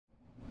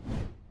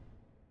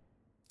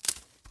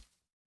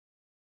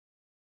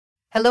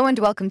Hello and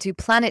welcome to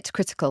Planet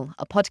Critical,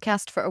 a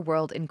podcast for a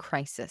world in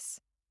crisis.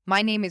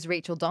 My name is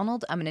Rachel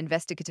Donald. I'm an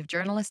investigative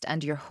journalist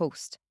and your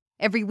host.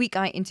 Every week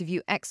I interview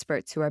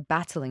experts who are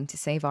battling to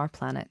save our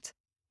planet.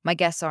 My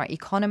guests are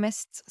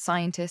economists,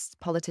 scientists,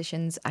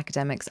 politicians,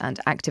 academics, and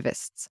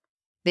activists.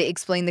 They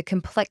explain the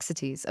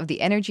complexities of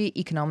the energy,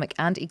 economic,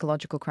 and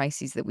ecological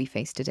crises that we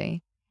face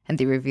today, and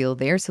they reveal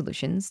their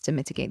solutions to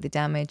mitigate the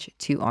damage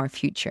to our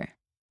future.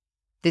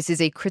 This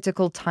is a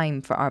critical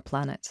time for our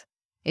planet.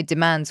 It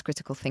demands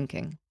critical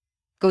thinking.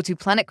 Go to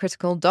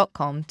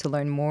planetcritical.com to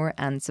learn more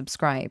and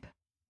subscribe.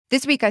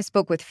 This week I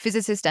spoke with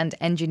physicist and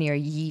engineer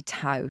Yi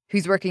Tao,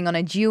 who's working on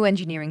a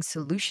geoengineering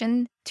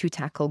solution to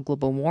tackle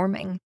global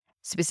warming,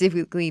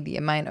 specifically the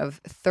amount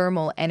of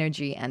thermal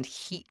energy and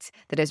heat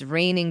that is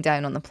raining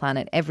down on the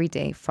planet every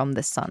day from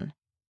the sun.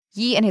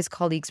 Yi and his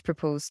colleagues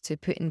proposed to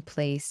put in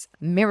place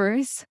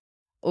mirrors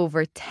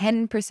over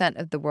 10%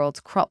 of the world's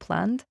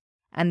cropland,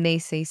 and they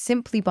say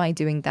simply by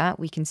doing that,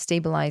 we can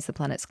stabilize the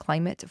planet's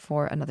climate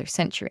for another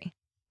century.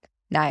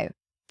 Now,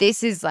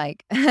 this is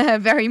like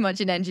very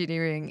much an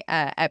engineering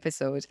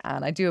episode,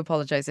 and I do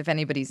apologize if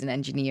anybody's an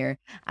engineer,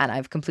 and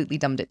I've completely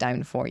dumbed it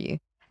down for you.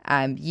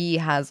 Yi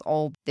has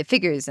all the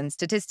figures and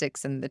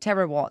statistics and the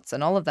terawatts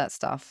and all of that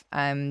stuff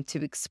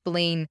to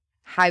explain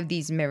how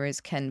these mirrors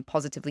can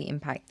positively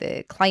impact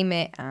the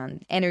climate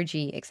and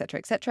energy, etc.,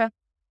 etc.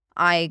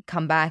 I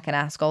come back and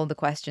ask all the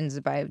questions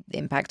about the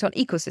impact on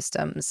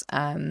ecosystems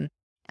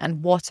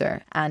and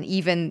water, and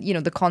even,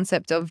 the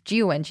concept of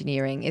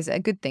geoengineering. Is it a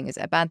good thing? Is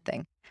it a bad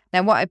thing?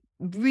 Now, what I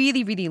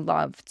really, really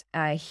loved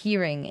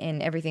hearing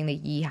in everything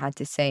that Yi had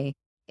to say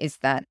is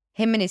that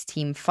him and his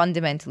team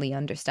fundamentally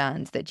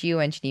understand that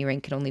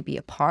geoengineering can only be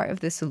a part of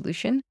the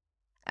solution,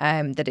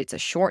 that it's a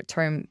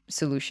short-term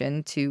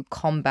solution to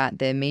combat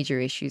the major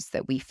issues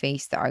that we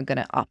face that are going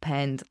to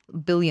upend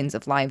billions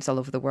of lives all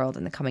over the world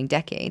in the coming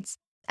decades.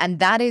 And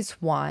that is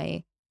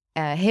why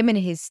him and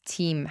his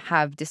team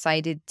have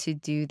decided to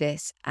do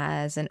this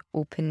as an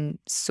open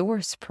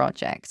source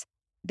project.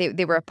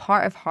 They were a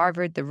part of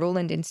Harvard, the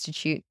Roland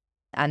Institute,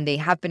 and they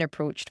have been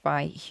approached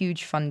by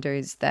huge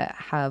funders that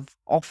have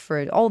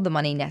offered all the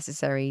money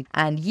necessary.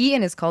 And Yi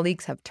and his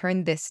colleagues have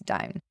turned this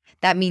down.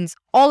 That means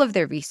all of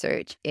their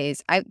research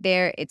is out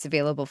there. It's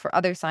available for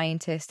other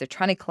scientists. They're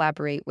trying to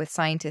collaborate with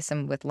scientists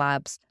and with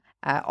labs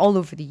all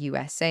over the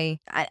USA.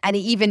 And it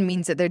even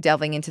means that they're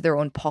delving into their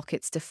own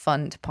pockets to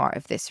fund part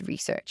of this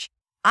research.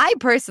 I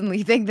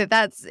personally think that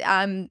that's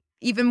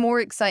even more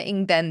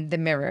exciting than the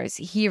mirrors,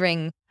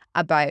 hearing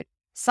about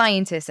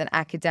scientists and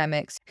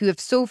academics who have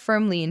so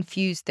firmly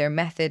infused their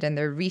method and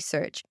their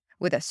research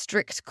with a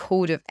strict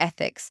code of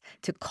ethics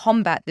to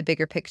combat the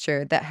bigger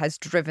picture that has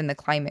driven the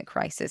climate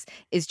crisis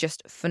is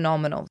just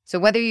phenomenal. So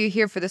whether you're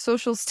here for the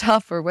social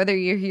stuff or whether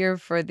you're here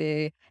for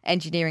the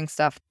engineering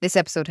stuff, this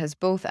episode has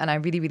both, and I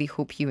really, really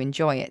hope you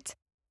enjoy it.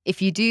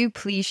 If you do,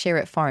 please share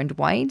it far and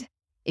wide.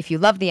 If you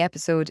love the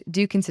episode,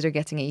 do consider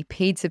getting a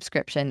paid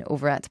subscription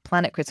over at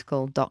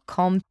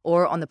planetcritical.com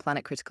or on the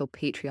Planet Critical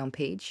Patreon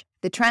page.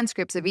 The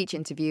transcripts of each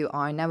interview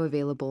are now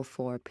available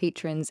for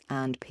patrons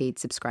and paid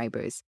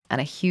subscribers.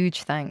 And a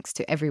huge thanks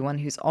to everyone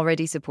who's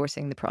already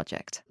supporting the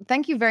project.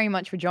 Thank you very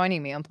much for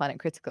joining me on Planet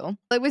Critical.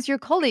 It was your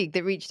colleague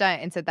that reached out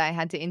and said that I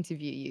had to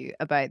interview you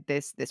about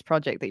this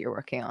project that you're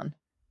working on.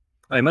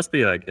 Oh, it must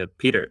be like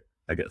Peter,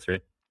 I guess,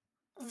 right?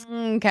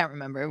 Can't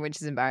remember, which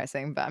is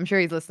embarrassing, but I'm sure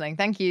he's listening.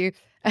 Thank you.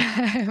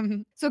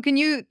 So can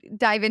you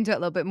dive into it a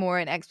little bit more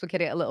and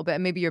explicate it a little bit,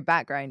 and maybe your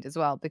background as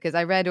well? Because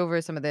I read over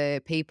some of the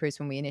papers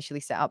when we initially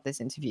set up this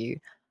interview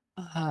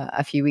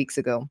a few weeks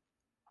ago.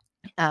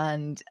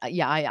 And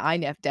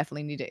I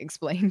definitely need it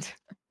explained.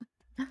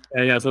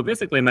 Yeah. So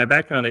basically, my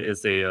background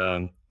is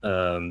a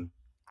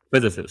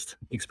physicist,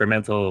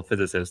 experimental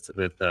physicist,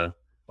 with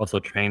also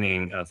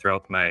training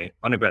throughout my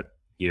undergrad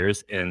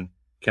years in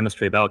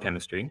chemistry,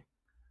 biochemistry.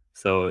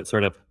 So it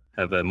sort of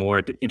have a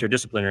more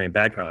interdisciplinary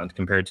background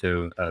compared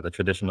to the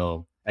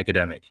traditional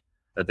academic.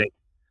 I think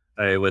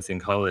I was in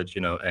college,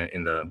 in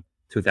the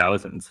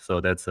 2000s.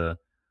 So that's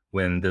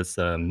when this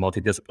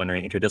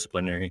multidisciplinary,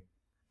 interdisciplinary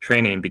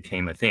training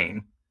became a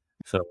thing.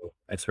 So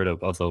I sort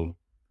of also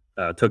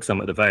took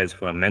some advice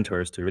from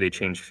mentors to really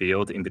change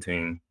field in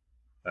between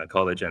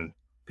college and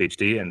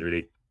PhD, and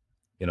really,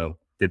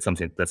 did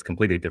something that's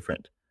completely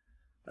different.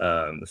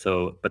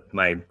 But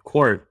my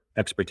core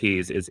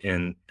expertise is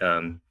in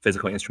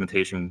physical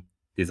instrumentation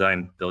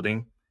design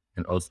building,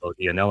 and also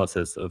the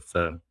analysis of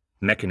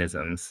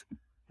mechanisms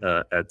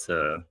at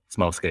a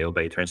small scale.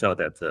 But it turns out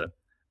that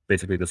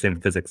basically the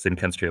same physics, same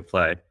chemistry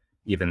apply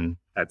even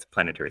at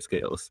planetary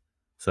scales.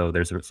 So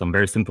there's some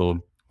very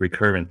simple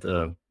recurrent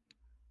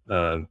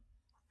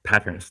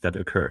patterns that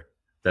occur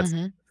that's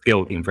Hmm.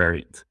 scale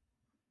invariant.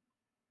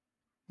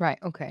 Right.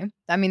 Okay.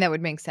 I mean, that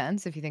would make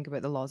sense if you think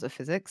about the laws of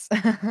physics.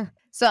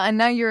 So, and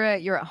now you're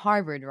at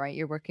Harvard, right?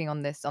 You're working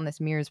on this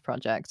mirrors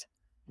project.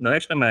 No,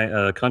 actually,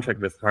 my contract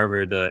with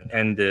Harvard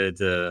ended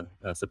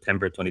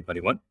September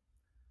 2021.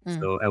 Mm.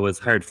 So I was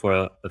hired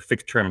for a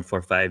fixed term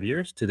for 5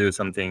 years to do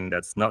something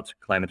that's not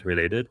climate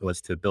related. It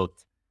was to build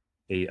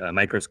a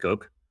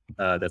microscope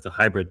that's a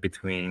hybrid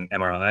between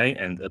MRI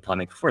and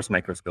atomic force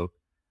microscope.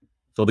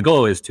 So the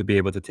goal is to be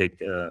able to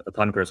take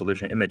atomic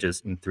resolution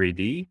images in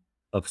 3D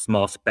of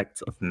small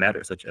specks of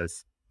matter, such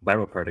as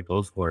viral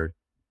particles or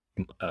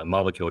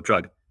molecule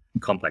drug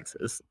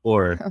complexes,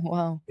 or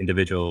Wow.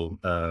 individual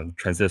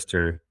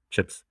transistor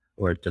chips,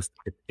 or just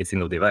a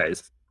single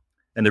device.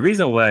 And the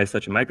reason why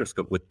such a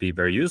microscope would be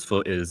very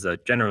useful is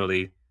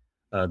generally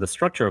the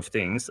structure of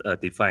things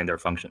define their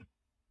function.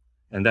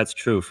 And that's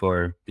true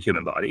for the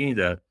human body,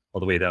 all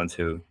the way down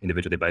to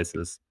individual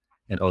devices,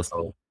 and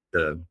also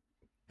the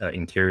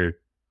interior,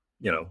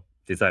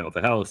 design of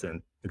a house,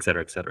 and et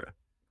cetera, et cetera.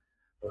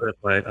 So that's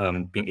why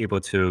being able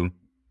to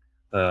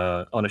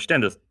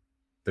understand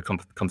the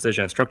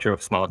composition and structure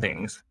of small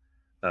things,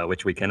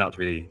 which we cannot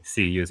really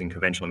see using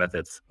conventional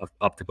methods of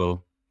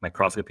optical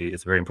microscopy,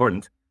 is very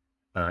important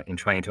in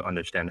trying to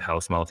understand how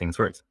small things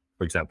work.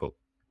 For example,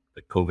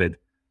 the COVID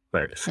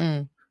virus.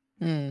 Mm.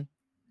 Mm.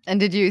 And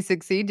did you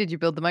succeed? Did you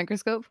build the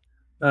microscope?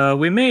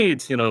 We made,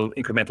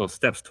 incremental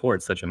steps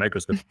towards such a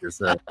microscope, because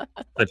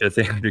such a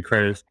thing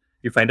requires,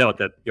 you find out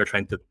that you're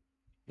trying to,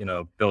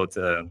 build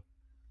the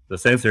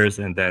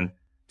sensors, and then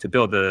to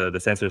build the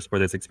sensors for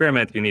this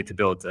experiment, you need to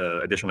build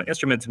additional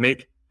instrument to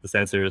make the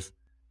sensors.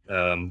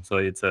 So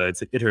it's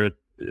iterative.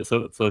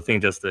 So the thing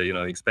just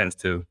expands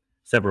to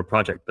several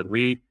projects. But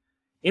we,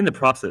 in the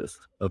process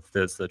of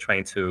this,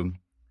 trying to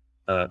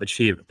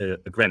achieve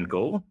a grand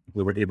goal,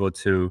 we were able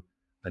to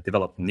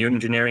develop new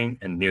engineering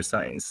and new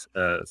science.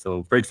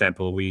 So, for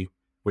example, we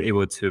were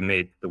able to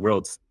make the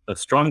world's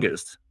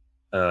strongest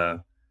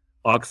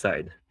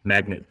oxide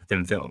magnet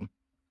thin film,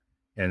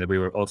 and we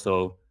were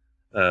also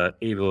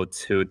able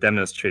to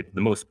demonstrate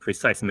the most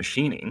precise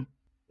machining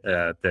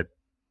that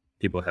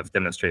people have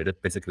demonstrated,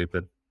 basically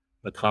with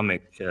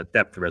atomic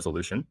depth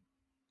resolution.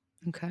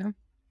 Okay.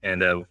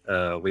 And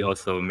we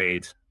also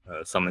made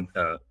some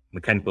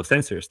mechanical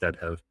sensors that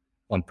have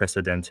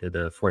unprecedented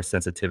force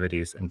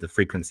sensitivities and the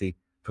frequency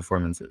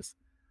performances.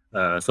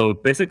 So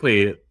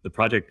basically, the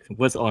project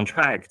was on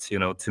track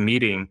to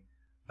meeting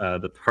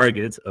the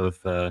targets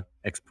of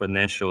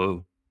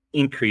exponential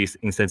increase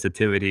in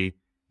sensitivity,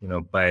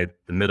 by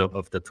the middle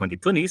of the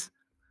 2020s.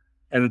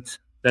 And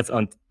that's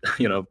on,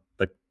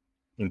 but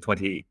in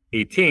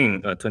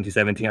 2018,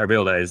 2017, I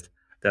realized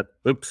that,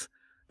 oops,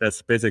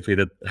 that's basically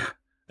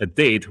a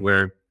date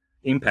where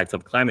impacts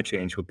of climate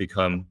change would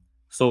become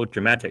so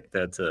dramatic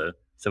that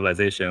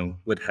civilization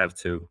would have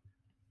to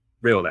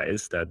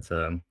realize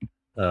that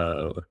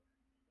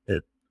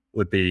it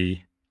would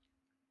be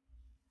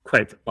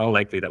quite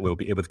unlikely that we'll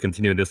be able to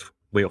continue this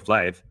way of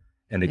life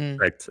and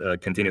expect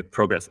continued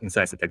progress in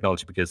science and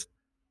technology, because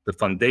the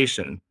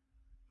foundation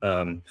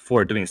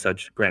for doing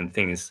such grand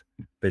things,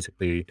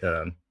 basically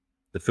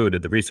the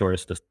food, the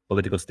resource, the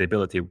political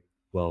stability,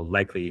 will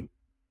likely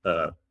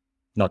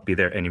not be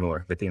there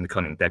anymore within the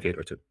coming decade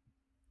or two.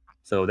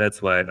 So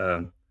that's why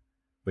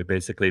we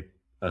basically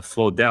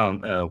slowed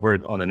down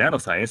word on the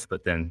nanoscience,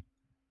 but then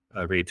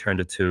really turned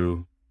it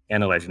to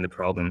analyzing the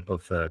problem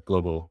of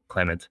global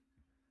climate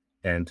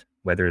and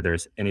whether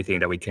there's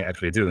anything that we can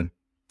actually do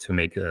to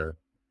make an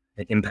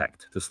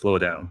impact, to slow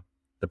down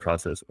the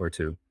process, or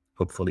to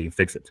hopefully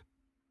fix it.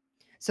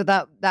 So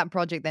that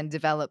project then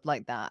developed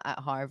like that at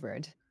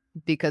Harvard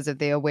because of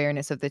the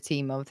awareness of the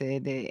team of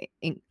the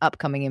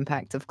upcoming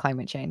impact of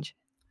climate change.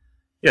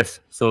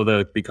 Yes. So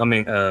the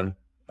becoming,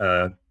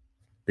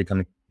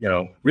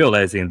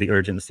 realizing the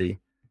urgency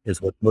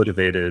is what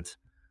motivated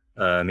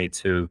me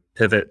to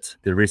pivot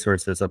the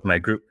resources of my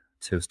group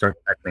to start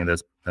tackling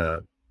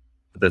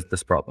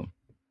this problem.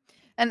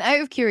 And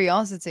out of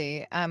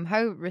curiosity,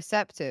 how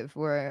receptive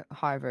were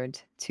Harvard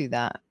to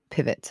that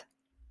pivot?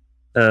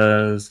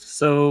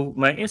 So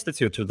my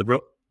institute,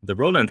 the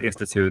Roland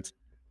Institute,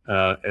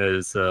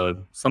 is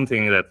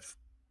something that's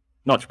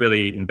not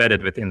really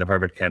embedded within the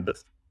Harvard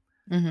campus.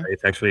 Mm-hmm.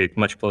 It's actually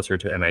much closer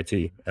to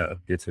MIT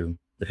due to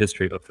the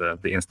history of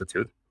the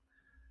institute.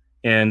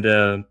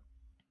 And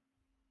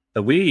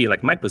we,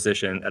 like my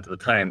position at the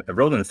time, a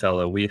Roland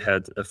Fellow, we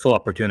had a full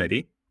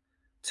opportunity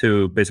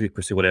to basically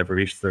pursue whatever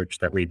research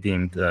that we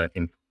deemed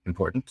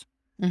important.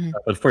 Mm-hmm.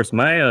 But first,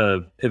 my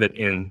pivot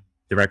in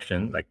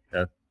direction, like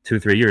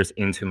 2-3 years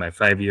into my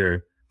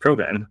 5-year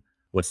program,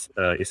 was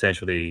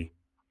essentially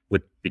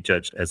would be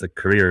judged as a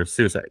career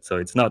suicide. So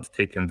it's not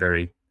taken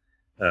very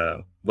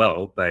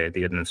well by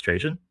the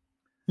administration.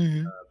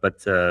 Mm-hmm.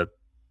 But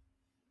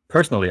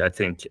personally, I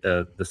think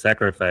the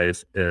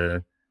sacrifice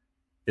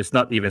is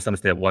not even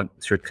something that one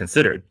should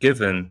consider,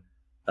 given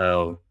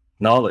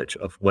knowledge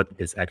of what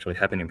is actually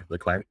happening with the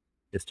climate.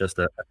 It's just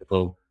a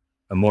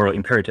moral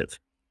imperative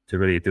to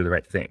really do the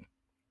right thing.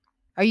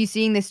 Are you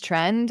seeing this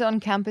trend on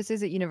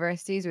campuses at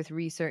universities with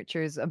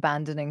researchers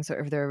abandoning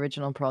sort of their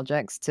original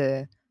projects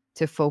to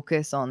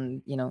focus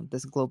on,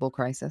 this global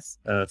crisis?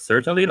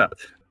 Certainly not.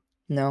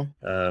 No.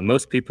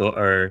 Most people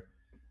are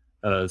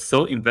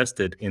so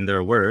invested in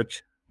their work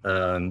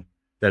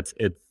that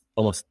it's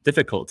almost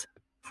difficult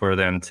for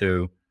them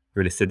to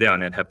really sit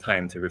down and have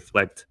time to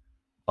reflect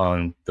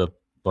on the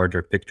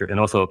larger picture. And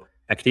also,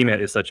 academia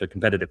is such a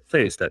competitive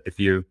place that if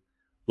you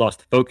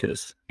lost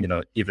focus,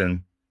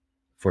 even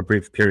for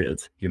brief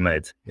periods, you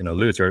might,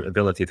 lose your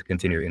ability to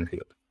continue in the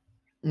field.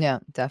 Yeah,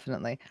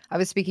 definitely. I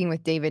was speaking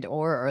with David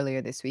Orr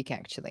earlier this week,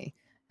 actually,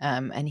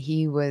 and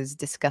he was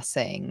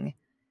discussing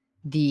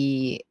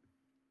the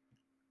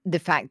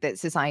fact that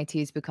society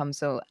has become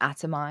so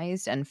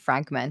atomized and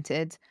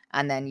fragmented,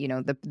 and then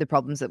the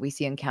problems that we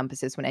see on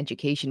campuses when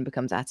education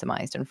becomes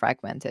atomized and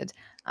fragmented.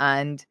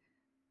 And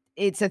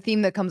it's a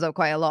theme that comes up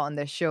quite a lot on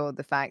this show,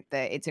 the fact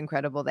that it's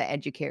incredible that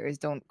educators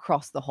don't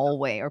cross the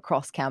hallway or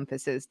cross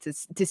campuses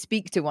to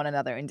speak to one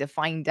another and to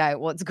find out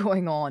what's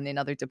going on in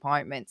other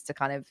departments, to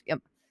kind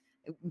of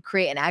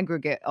create an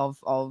aggregate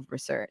of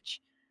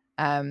research.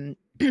 Um,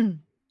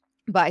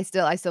 but I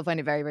still find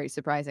it very, very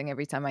surprising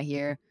every time I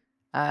hear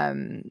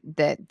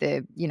that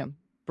the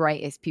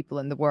brightest people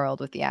in the world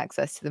with the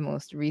access to the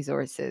most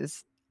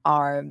resources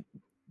are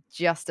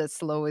just as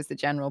slow as the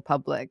general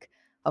public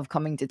of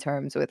coming to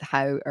terms with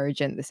how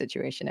urgent the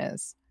situation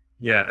is.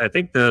 Yeah, I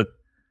think the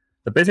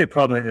basic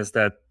problem is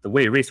that the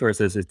way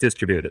resources is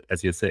distributed,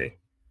 as you say.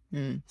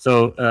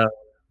 So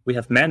we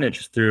have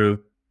managed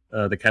through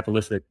the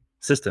capitalistic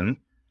system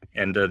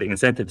and the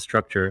incentive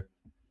structure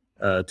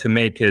to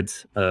make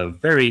it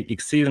very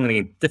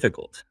exceedingly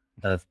difficult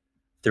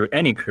through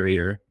any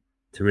career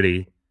to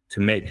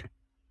make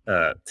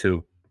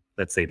to,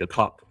 let's say, the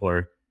top,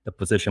 or the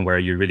position where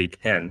you really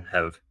can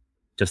have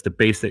just the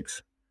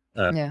basics,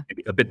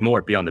 maybe a bit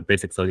more beyond the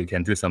basics, so you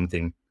can do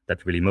something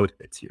that really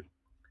motivates you.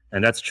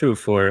 And that's true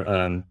for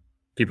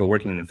people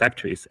working in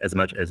factories as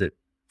much as it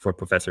for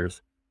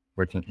professors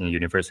working in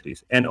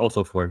universities, and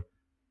also for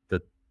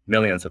the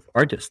millions of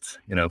artists,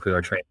 who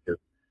are trying to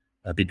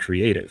be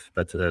creative,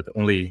 but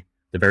only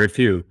the very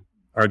few,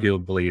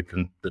 arguably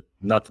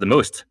not the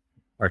most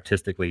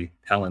artistically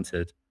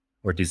talented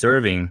or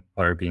deserving,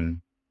 are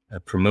being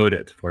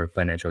promoted for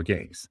financial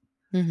gains.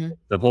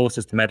 The whole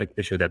systematic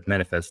issue that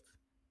manifests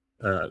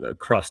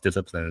across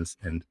disciplines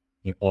and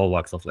in all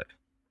walks of life.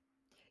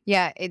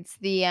 Yeah, it's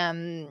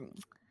the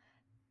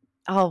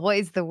what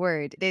is the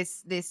word?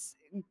 This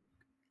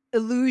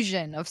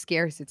illusion of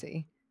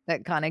scarcity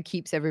that kind of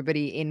keeps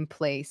everybody in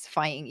place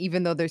fighting,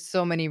 even though there's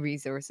so many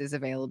resources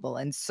available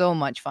and so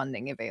much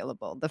funding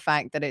available. The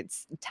fact that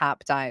it's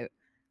tapped out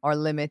or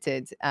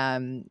limited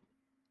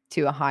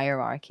to a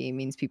hierarchy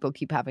means people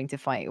keep having to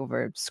fight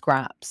over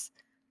scraps.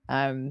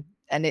 And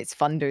it's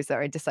funders that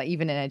are deciding,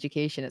 even in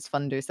education, it's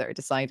funders that are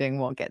deciding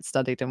what gets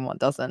studied and what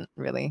doesn't,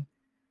 really.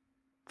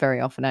 Very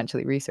often,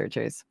 actually,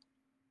 researchers.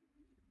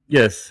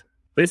 Yes.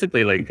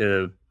 Basically, like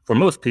for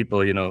most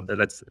people,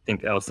 let's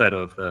think outside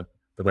of the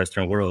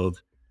Western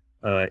world,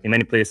 in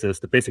many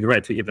places, the basic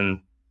right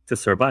to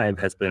survive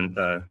has been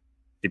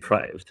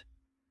deprived.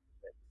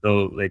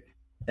 So,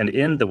 and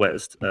in the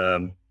West,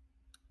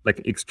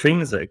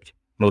 extrinsic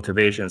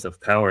motivations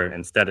of power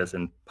and status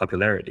and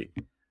popularity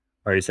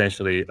are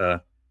essentially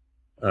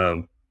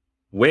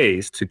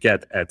ways to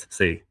get at,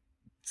 say,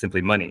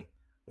 simply money,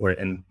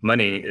 and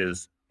money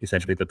is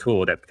essentially the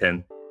tool that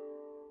can,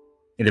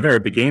 in the very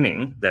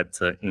beginning, that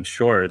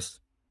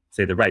ensures,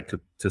 say, the right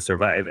to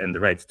survive and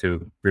the right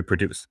to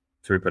reproduction.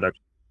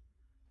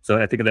 So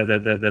I think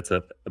that's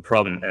a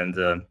problem,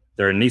 and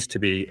there needs to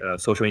be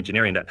social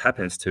engineering that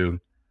happens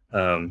to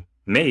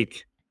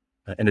make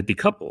and to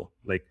decouple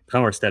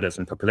power, status,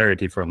 and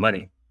popularity from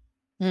money.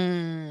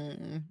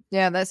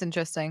 Yeah, that's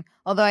interesting.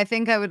 Although I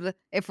think I would,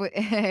 if we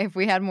if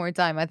we had more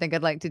time, I think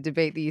I'd like to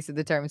debate the use of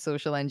the term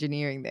social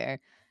engineering there,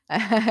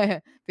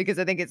 because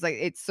I think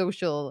it's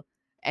social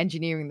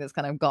engineering that's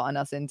kind of gotten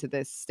us into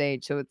this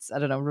stage. So it's, I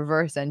don't know,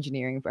 reverse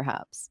engineering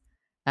perhaps.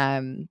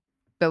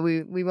 But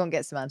we won't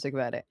get semantic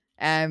about it.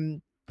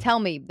 Tell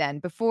me then,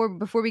 before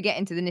we get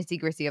into the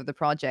nitty-gritty of the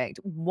project,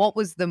 what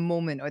was the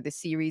moment or the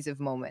series of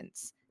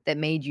moments that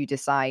made you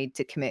decide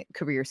to commit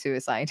career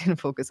suicide and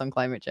focus on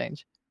climate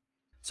change?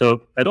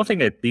 So I don't think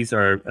that these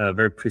are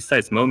very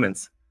precise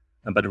moments,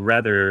 but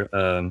rather,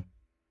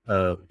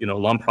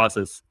 long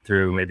process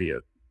through maybe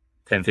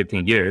 10,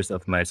 15 years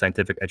of my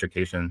scientific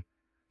education,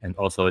 and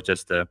also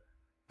just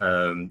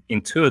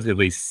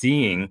intuitively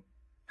seeing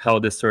how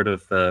this sort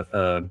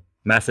of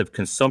massive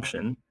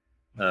consumption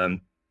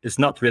is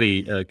not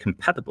really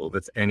compatible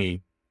with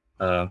any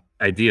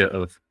idea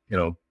of,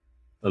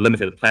 a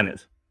limited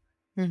planet.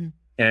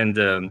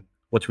 And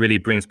what really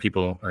brings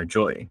people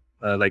joy.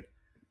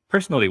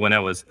 Personally, when I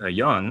was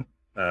young,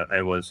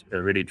 I was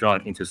really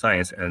drawn into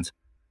science and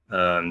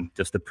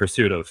just the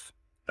pursuit of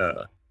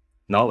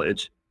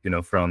knowledge,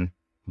 from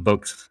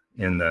books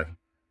and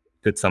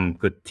some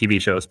good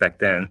TV shows back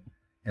then,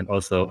 and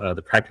also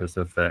the practice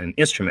of an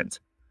instrument,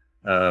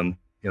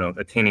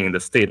 attaining the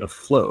state of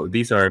flow.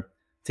 These are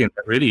things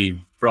that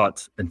really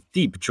brought a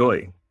deep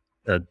joy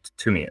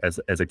to me as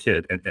a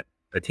kid and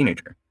a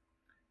teenager,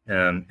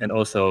 and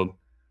also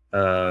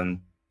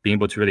being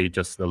able to really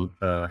just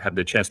have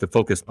the chance to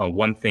focus on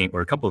one thing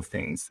or a couple of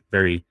things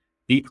very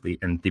deeply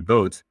and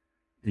devote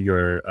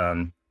your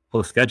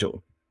whole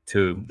schedule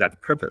to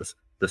that purpose.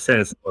 The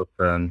sense of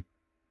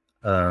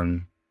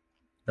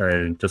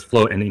just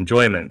flow and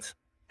enjoyment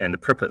and the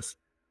purpose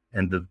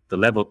and the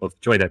level of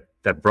joy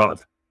that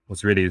brought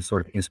was really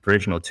sort of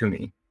inspirational to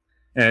me.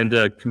 And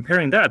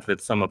comparing that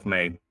with some of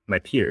my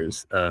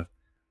peers,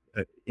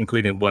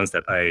 including ones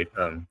that I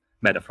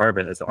met at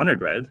Harvard as an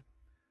undergrad,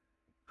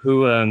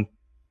 who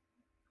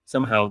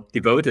somehow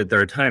devoted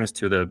their times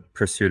to the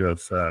pursuit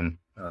of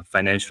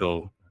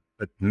financial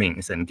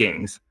means and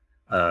gains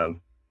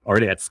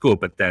already at school,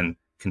 but then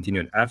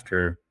continued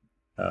after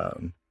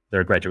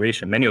their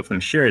graduation. Many of them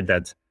shared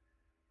that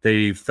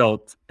they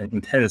felt an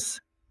intense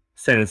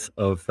sense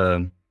of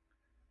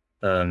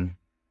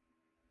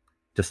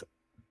just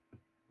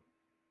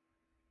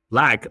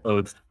lack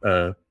of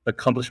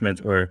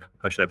accomplishment, or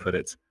how should I put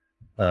it?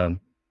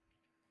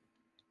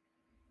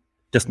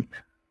 Just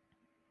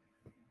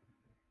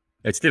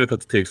it's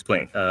difficult to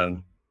explain.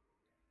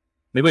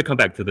 Maybe we'll come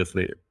back to this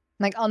later.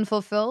 Like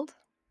unfulfilled?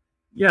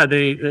 Yeah,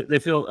 they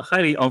feel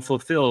highly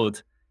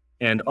unfulfilled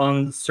and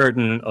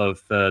uncertain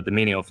of the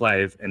meaning of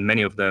life, and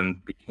many of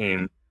them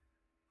became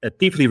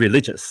deeply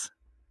religious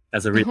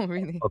as a result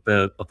really? of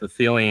the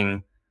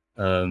feeling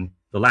the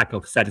lack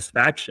of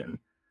satisfaction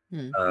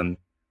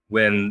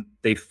when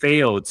they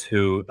fail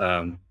to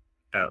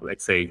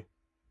let's say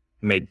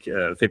make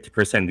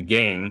 50%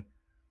 gain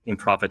in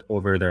profit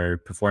over their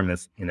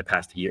performance in the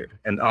past year.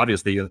 And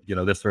obviously,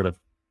 this sort of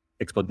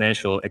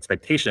exponential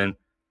expectation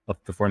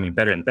of performing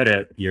better and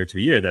better year to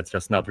year, that's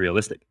just not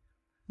realistic.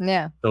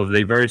 Yeah. So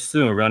they very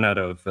soon run out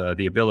of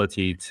the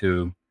ability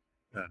to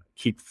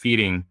keep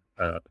feeding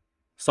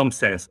some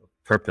sense of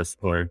purpose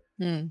or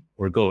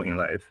goal in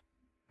life.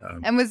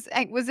 And was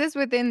this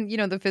within,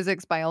 the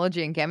physics,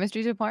 biology, and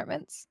chemistry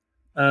departments?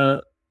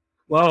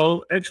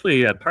 Well,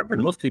 actually, at Harvard,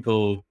 most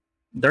people,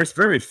 there's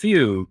very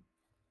few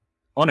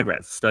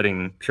undergrads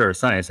studying pure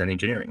science and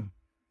engineering,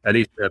 at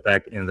least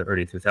back in the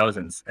early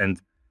 2000s. And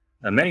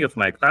many of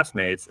my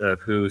classmates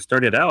who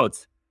started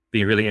out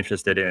being really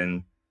interested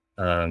in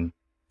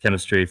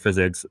chemistry,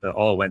 physics,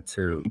 all went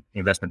to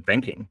investment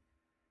banking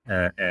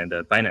and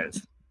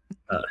finance.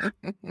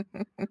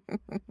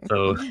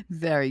 So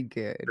very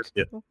good.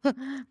 Yeah.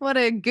 What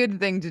a good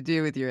thing to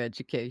do with your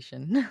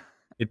education.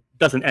 It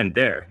doesn't end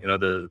there.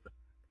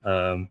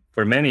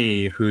 For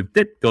many who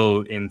did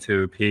go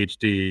into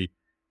PhD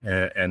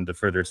and the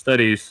further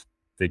studies,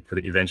 they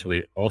could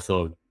eventually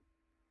also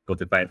go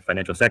to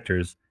financial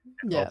sectors.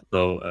 Yeah.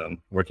 Also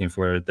working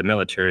for the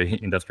military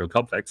industrial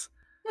complex.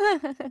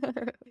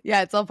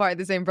 Yeah, it's all part of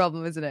the same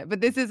problem, isn't it?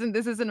 But this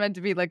isn't meant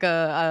to be like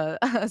a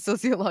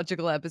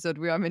sociological episode.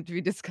 We are meant to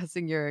be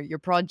discussing your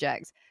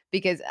projects,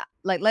 because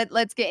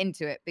let's get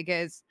into it,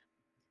 because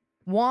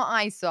what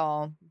I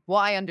saw,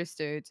 what I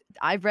understood,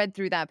 I've read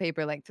through that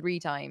paper like 3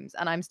 times,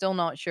 and I'm still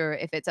not sure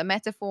if it's a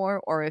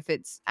metaphor or if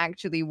it's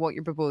actually what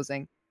you're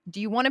proposing. Do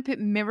you want to put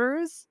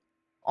mirrors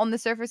on the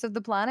surface of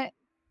the planet?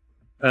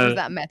 Or is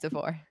that a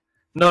metaphor?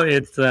 No,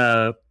 it's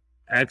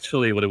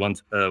actually what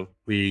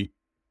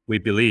we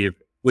believe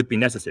would be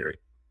necessary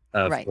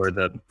Right. for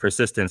the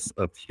persistence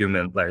of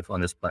human life on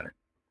this planet.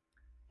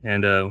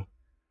 And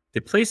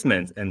the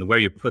placement and where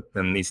you put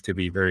them needs to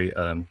be very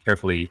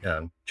carefully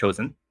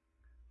chosen.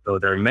 So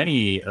there are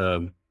many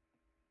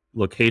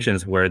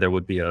locations where there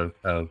would be a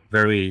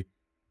very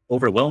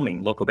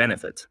overwhelming local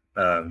benefit.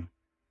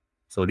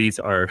 So these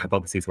are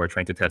hypotheses we're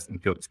trying to test in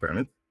field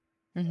experiments.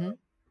 Mm-hmm.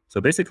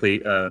 So basically,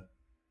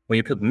 when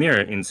you put a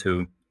mirror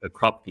into a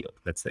crop field,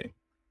 let's say,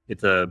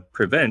 it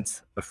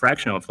prevents a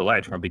fraction of the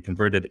light from being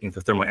converted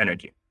into thermal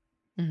energy.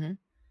 Mm-hmm.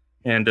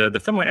 And the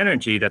thermal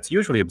energy that's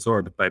usually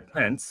absorbed by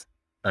plants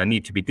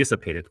need to be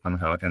dissipated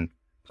somehow, and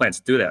plants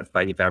do that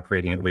by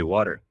evaporating away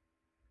water.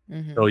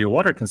 Mm-hmm. So your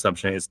water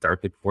consumption is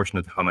directly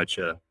proportional to how much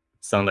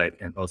sunlight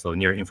and also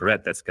near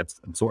infrared that gets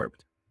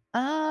absorbed.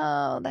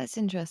 Oh, that's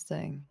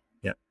interesting.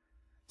 Yeah.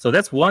 So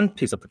that's one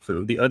piece of the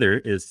clue. The other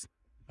is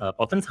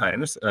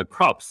oftentimes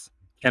crops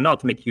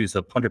cannot make use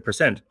of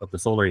 100% of the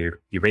solar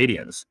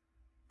irradiance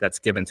that's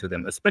given to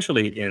them,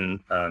 especially in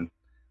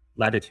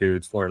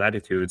lower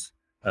latitudes,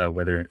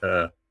 where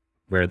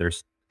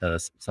there's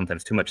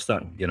sometimes too much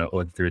sun,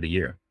 all through the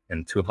year,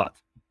 and too hot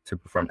to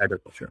perform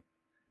agriculture.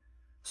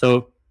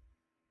 So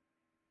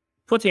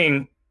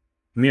putting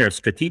mirrors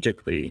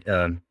strategically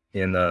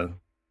in a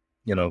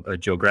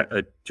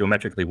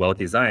geometrically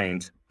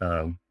well-designed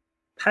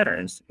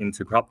patterns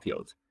into crop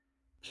fields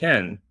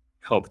can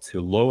help to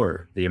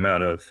lower the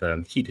amount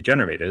of heat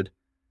generated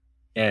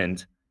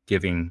and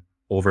giving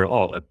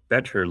overall a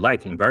better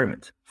light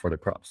environment for the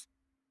crops.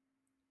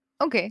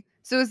 Okay,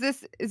 so is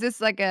this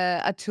like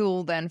a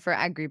tool then for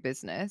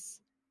agribusiness,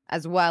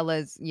 as well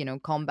as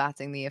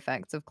combating the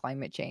effects of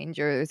climate change,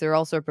 or is there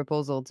also a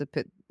proposal to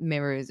put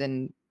mirrors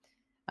in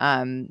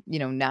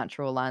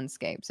natural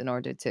landscapes in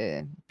order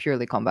to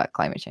purely combat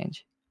climate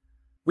change?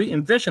 We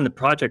envision the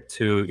project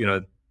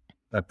to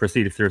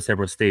proceed through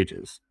several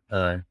stages.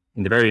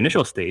 In the very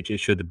initial stage, it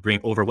should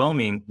bring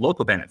overwhelming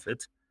local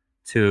benefit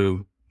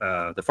to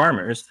the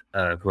farmers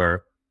who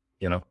are,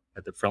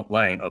 at the front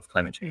line of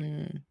climate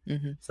change.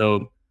 Mm-hmm.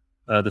 So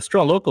the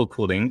strong local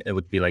cooling, it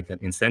would be like an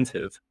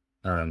incentive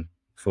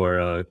for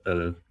a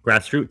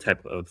grassroots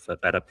type of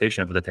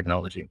adaptation of the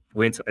technology.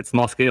 When it's at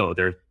small scale,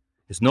 there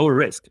is no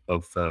risk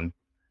of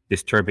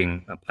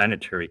disturbing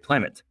planetary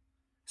climate.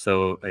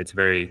 So it's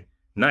very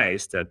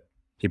nice that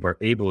people are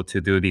able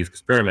to do these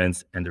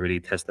experiments and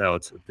really test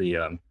out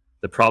the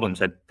problems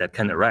that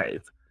can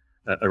arise.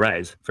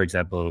 For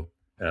example,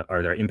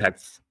 are there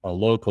impacts on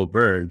local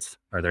birds?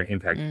 Are there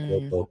impacts on Mm.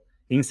 local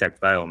insect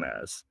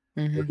biomass?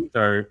 So Mm-hmm. these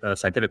are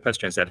scientific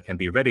questions that can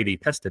be readily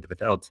tested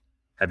without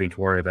having to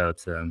worry about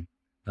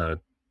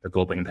the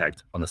global impact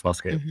on a small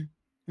scale.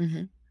 Mm-hmm.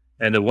 Mm-hmm.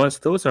 And once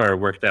those are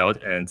worked out,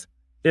 and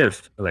if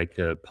like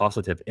a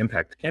positive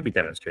impact can be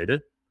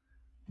demonstrated,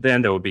 then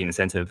there will be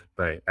incentive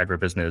by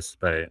agribusiness,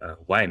 by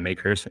wine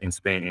makers in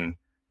Spain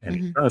and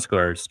in Mm-hmm. France who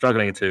are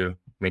struggling to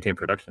maintain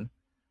production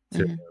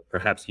to Mm-hmm.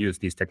 perhaps use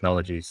these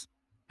technologies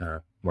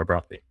more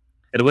broadly.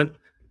 And when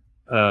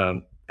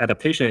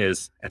adaptation is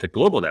at a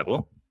global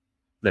level,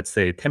 let's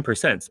say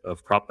 10%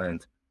 of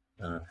cropland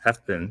have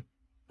been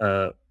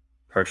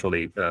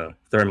partially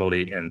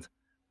thermally and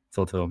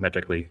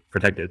photometrically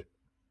protected.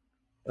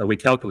 We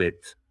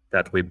calculate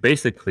that we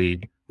basically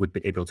would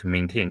be able to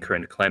maintain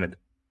current climate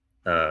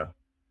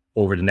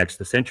over the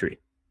next century.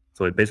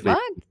 So it basically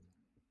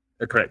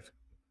What? correct.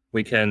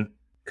 We can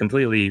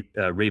completely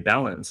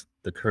rebalance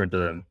the current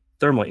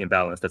thermal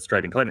imbalance that's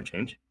driving climate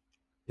change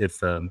if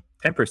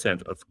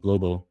 10% of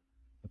global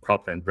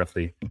cropland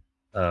roughly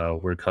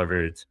were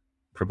covered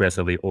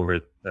progressively over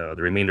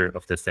the remainder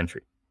of this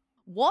century.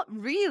 What?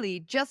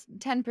 Really? Just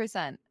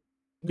 10%?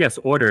 Yes,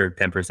 order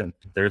 10%.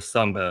 There's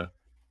some,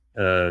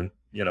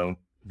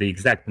 the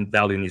exact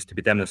value needs to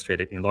be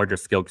demonstrated in larger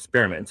scale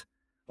experiments,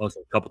 also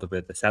coupled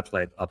with the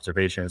satellite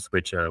observations,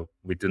 which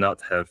we do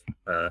not have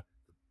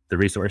the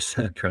resource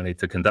currently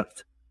to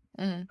conduct.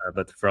 Mm-hmm.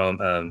 But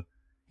from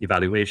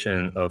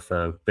evaluation of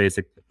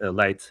basic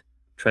light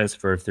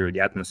transfer through the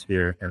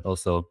atmosphere and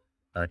also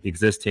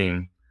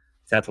existing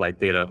satellite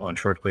data on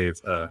shortwave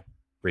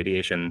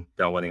radiation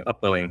downwelling,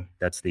 upwelling,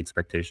 that's the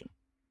expectation.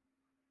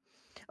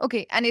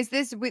 Okay, and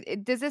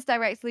does this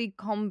directly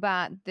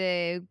combat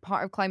the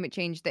part of climate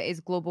change that is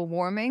global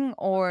warming,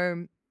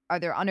 or are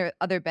there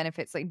other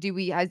benefits? Like,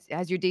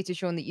 has your data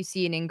shown that you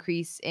see an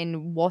increase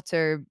in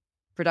water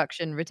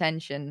production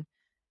retention,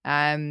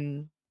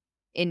 um,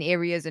 in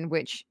areas in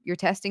which you're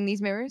testing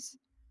these mirrors?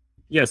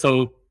 Yeah,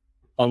 so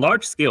on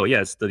large scale,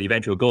 yes, the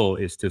eventual goal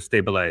is to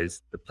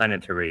stabilize the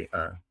planetary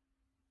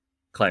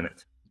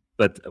climate.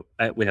 But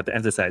we have to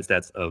emphasize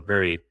that's a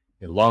very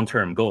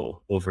long-term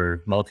goal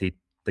over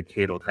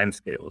multi-decadal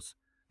timescales.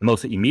 The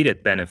most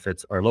immediate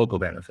benefits are local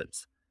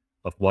benefits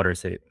of water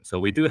saving. So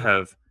we do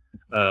have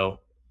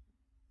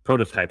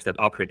prototypes that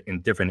operate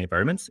in different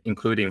environments,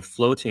 including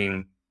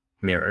floating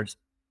mirrors,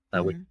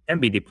 which Mhm. can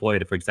be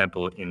deployed, for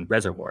example, in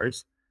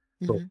reservoirs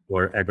Mhm.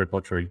 for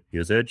agricultural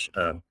usage,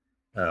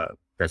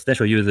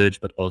 residential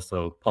usage, but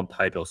also pumped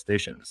hydro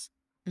stations.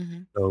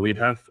 Mhm. So we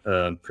have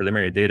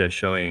preliminary data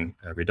showing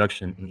a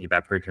reduction in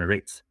evaporation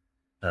rates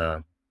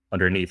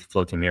underneath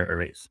floating mirror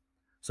arrays.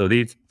 So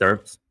there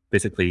are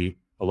basically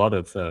a lot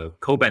of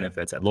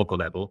co-benefits at local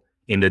level,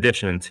 in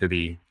addition to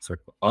the sort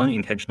of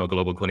unintentional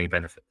global cooling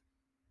benefit.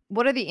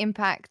 What are the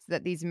impacts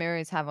that these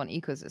mirrors have on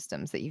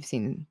ecosystems that you've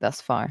seen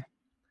thus far?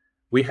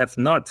 We have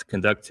not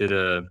conducted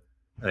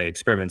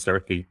experiments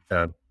directly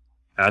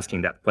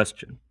asking that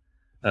question,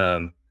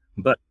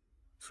 but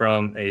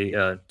from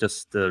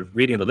just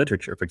reading the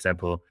literature, for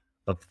example,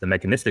 of the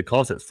mechanistic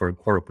causes for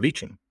coral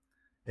bleaching,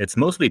 it's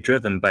mostly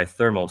driven by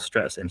thermal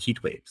stress and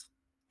heat waves.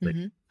 Like,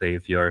 Mhm. say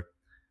if you're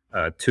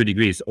 2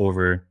 degrees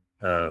over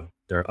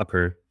their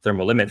upper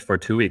thermal limit for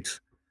 2 weeks,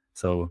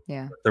 so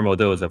Yeah. thermal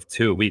dose of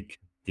 2 week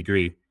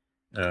degree,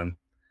 um,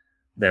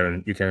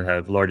 then you can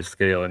have large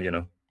scale and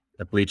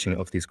a bleaching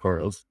of these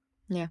corals.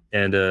 Yeah.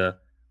 And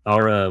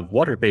our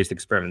water-based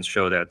experiments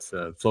show that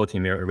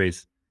floating mirror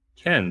arrays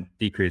can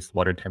decrease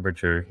water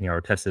temperature in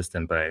our test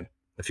system by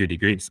a few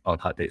degrees on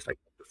hot days, like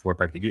 4 or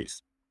 5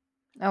 degrees.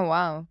 Oh,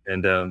 wow.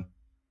 And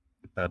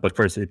but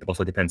first, it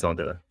also depends on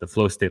the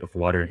flow state of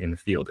water in the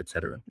field,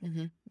 etc.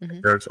 Mhm.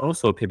 Mhm. There's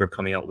also a paper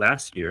coming out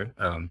last year,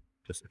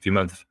 just a few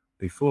months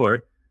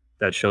before,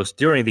 that shows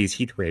during these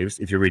heat waves,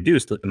 if you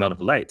reduce the amount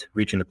of light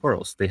reaching the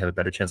corals, they have a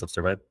better chance of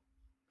survival.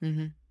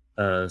 Mhm.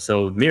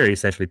 So mirror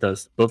essentially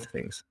does both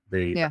things.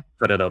 They Yeah.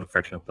 cut out a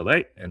fraction of the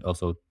light, and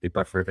also they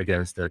buffer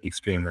against the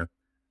extreme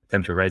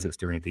temperature rises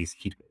during these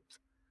heat waves.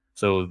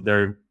 So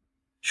there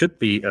should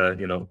be,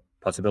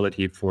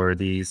 possibility for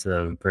these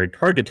very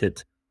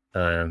targeted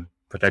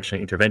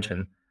protection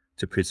intervention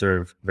to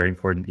preserve very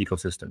important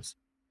ecosystems.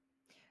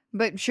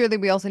 But surely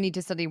we also need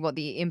to study what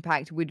the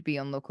impact would be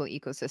on local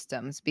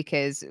ecosystems,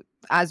 because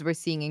as we're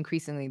seeing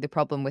increasingly, the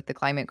problem with the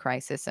climate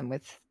crisis and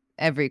with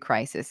every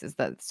crisis is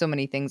that so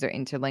many things are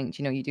interlinked.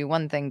 You do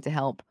one thing to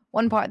help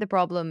one part of the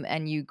problem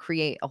and you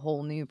create a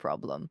whole new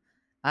problem.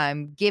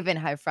 Given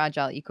how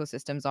fragile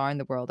ecosystems are in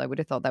the world, I would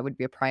have thought that would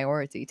be a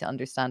priority to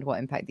understand what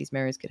impact these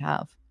mirrors could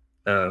have.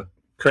 Uh,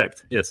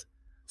 Correct. Yes.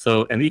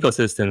 So, and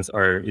ecosystems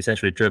are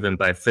essentially driven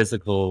by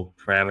physical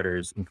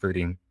parameters,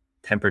 including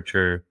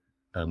temperature,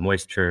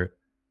 moisture,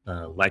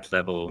 light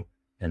level,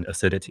 and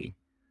acidity.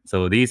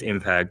 So these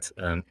impacts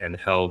and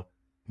how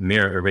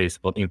mirror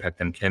arrays will impact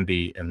them can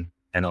be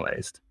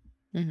analyzed.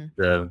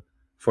 The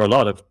for a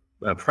lot of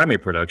primary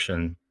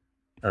production,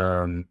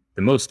 the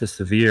most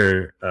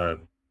severe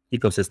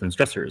ecosystem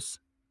stressors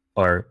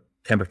are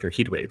temperature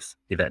heat waves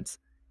events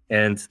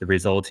and the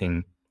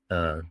resulting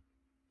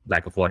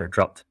lack of water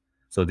drought.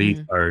 So these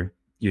are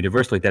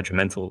universally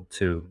detrimental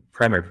to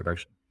primary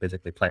production,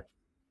 basically plant.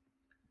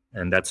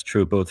 And that's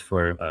true both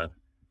for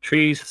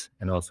trees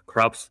and also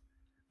crops,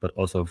 but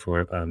also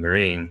for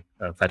marine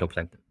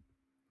phytoplankton.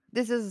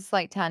 This is a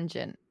slight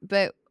tangent,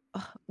 but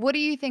what do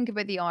you think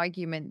about the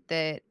argument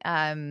that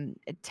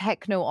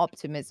techno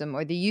optimism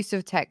or the use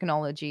of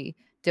technology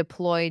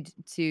deployed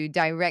to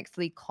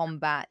directly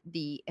combat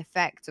the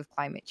effects of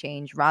climate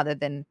change rather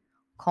than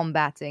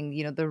combating,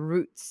 the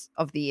roots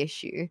of the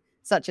issue,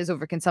 such as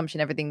overconsumption,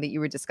 everything that you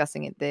were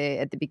discussing at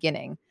the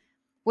beginning?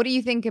 What do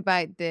you think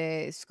about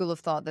the school of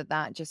thought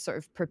that just sort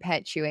of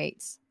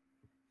perpetuates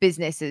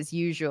business as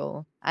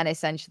usual and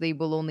essentially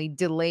will only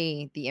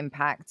delay the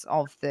impact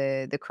of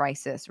the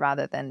crisis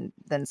rather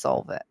than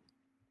solve it?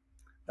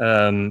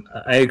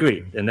 I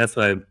agree, and that's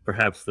why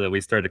perhaps we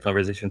started the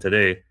conversation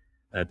today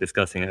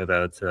discussing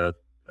about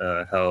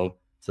how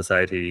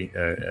society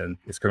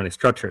is currently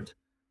structured,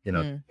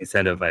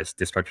 incentivize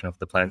destruction of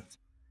the planet.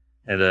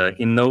 And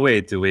in no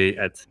way do we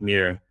at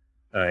Mir,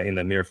 in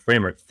the Mir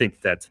framework,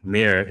 think that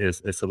Mir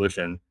is a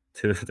solution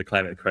to the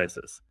climate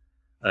crisis.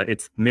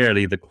 It's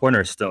merely the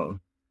cornerstone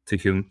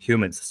to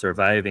humans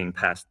surviving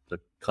past the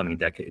coming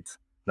decades,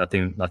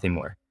 nothing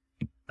more.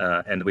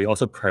 And we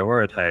also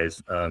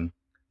prioritize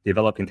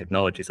developing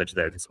technology such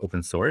that it's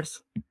open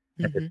source.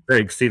 And it's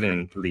very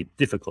exceedingly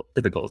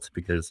difficult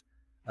because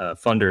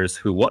funders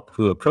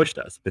who approached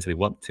us basically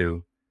want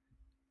to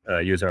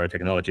use our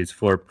technologies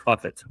for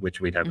profit, which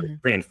we have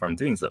refrained from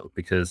doing so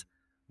because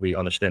we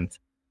understand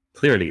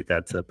clearly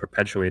that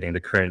perpetuating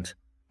the current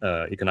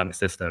economic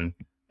system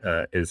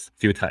is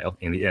futile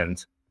in the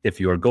end if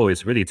your goal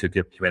is really to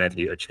give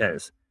humanity a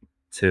chance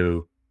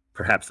to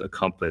perhaps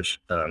accomplish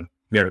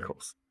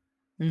miracles.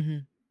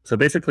 So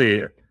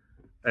basically,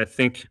 I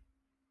think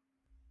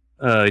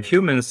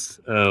humans,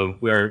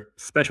 we are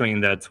special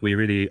in that we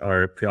really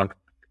are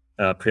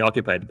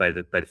preoccupied by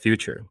the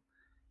future.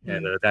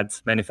 And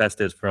that's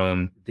manifested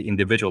from the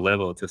individual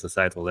level to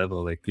societal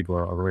level. Like people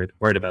are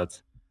worried about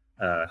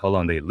how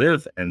long they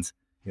live, and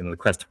the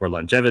quest for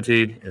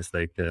longevity is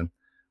like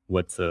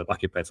what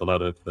occupies a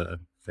lot of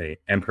say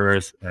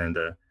emperors and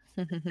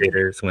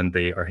dictators when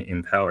they are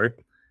in power.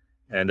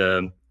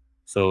 And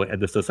so at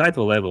the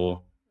societal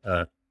level,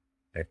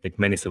 I think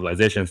many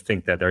civilizations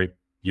think that they're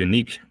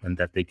unique and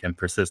that they can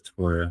persist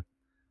for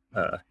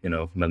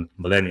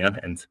millennia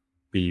and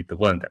be the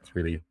one that's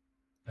really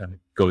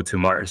go to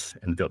Mars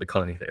and build a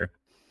colony there.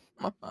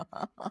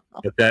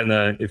 But then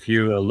if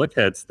you look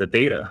at the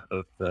data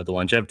of the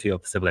longevity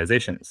of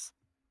civilizations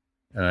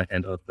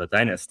and of the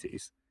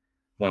dynasties,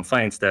 one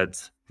finds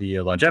that the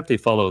longevity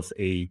follows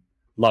a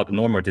log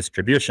normal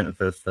distribution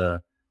with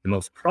the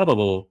most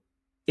probable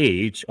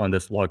age on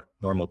this log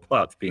normal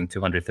plot being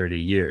 230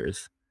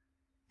 years.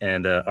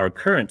 And our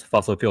current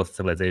fossil fuel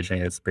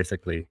civilization is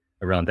basically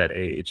around that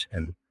age.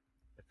 And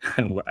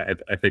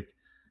I think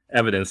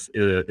evidence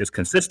is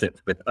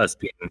consistent with us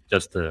being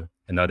just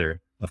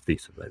another of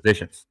these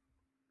civilizations.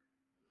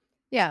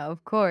 Yeah,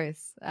 of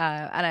course.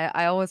 And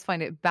I always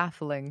find it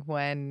baffling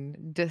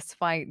when,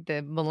 despite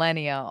the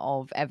millennia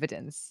of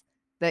evidence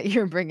that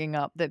you're bringing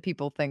up, that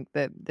people think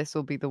that this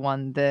will be the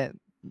one that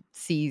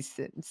sees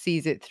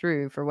it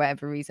through for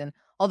whatever reason.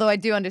 Although I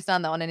do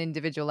understand that on an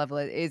individual level,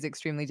 it is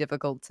extremely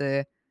difficult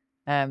to,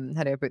 how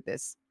do I put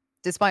this?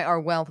 Despite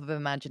our wealth of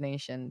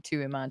imagination,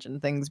 to imagine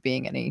things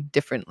being any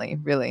differently,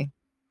 really.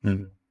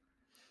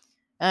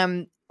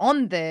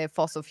 On the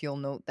fossil fuel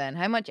note, then,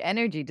 how much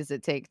energy does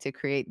it take to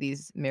create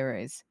these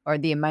mirrors, or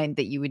the amount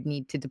that you would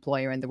need to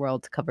deploy around the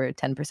world to cover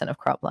 10% of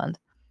cropland?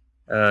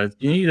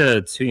 You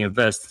need to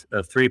invest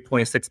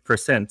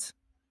 3.6%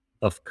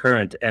 of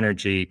current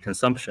energy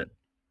consumption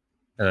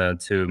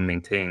to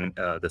maintain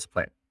this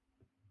planet.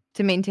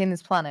 To maintain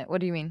this planet?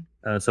 What do you mean?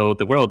 So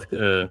the world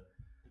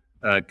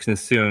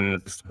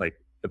consumes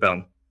like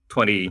about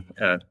 20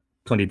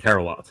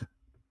 terawatt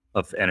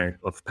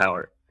of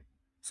power.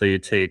 So you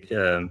take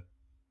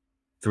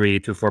 3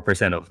 to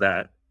 4% of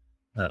that,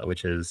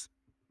 which is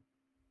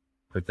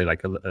quickly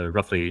like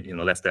roughly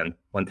less than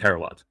 1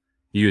 terawatt.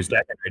 You use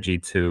that energy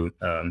to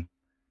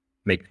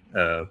make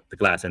the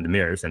glass and the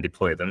mirrors and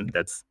deploy them.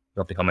 That's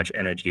roughly how much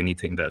energy you need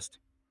to invest.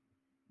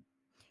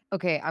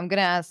 Okay, I'm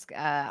gonna ask.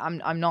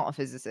 I'm not a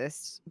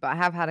physicist, but I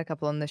have had a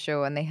couple on the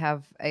show, and they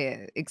have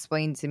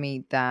explained to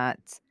me that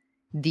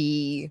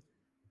the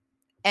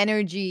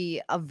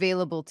energy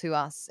available to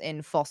us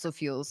in fossil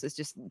fuels is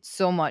just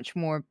so much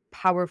more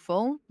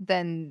powerful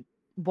than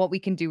what we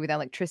can do with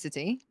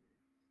electricity.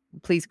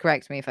 Please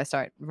correct me if I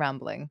start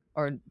rambling.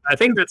 Or I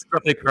think that's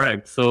roughly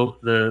correct. So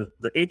the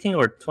 18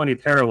 or 20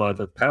 terawatts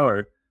of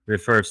power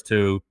refers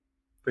to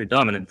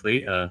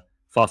predominantly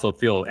fossil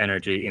fuel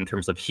energy in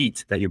terms of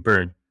heat that you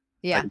burn.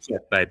 yeah,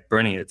 By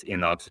burning it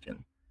in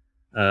oxygen.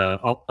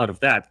 Out of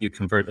that, you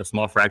convert a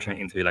small fraction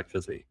into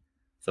electricity.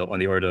 So on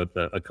the order of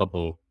a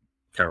couple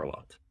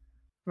terawatt.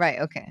 Right.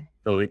 Okay.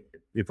 So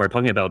if we're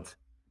talking about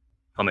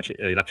how much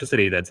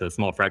electricity, that's a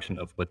small fraction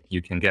of what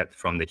you can get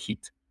from the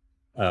heat.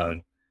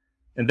 Um,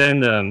 and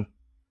then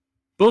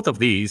both of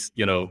these,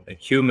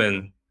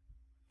 human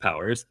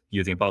powers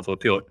using fossil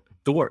fuel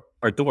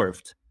are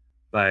dwarfed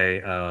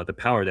by the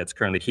power that's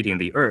currently heating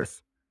the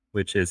Earth,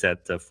 which is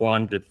at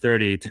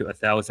 430 to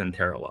 1,000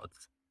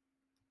 terawatts.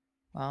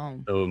 Wow.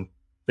 So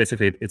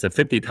basically, it's a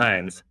 50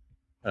 times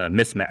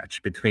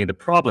mismatch between the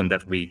problem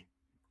that we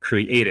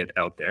created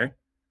out there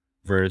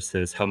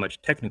versus how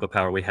much technical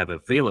power we have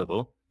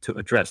available to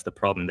address the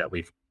problem that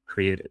we've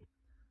created.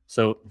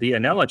 So the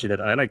analogy that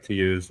I like to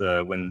use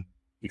when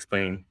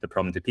explaining the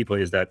problem to people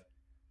is that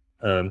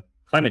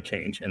climate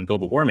change and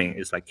global warming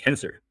is like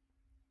cancer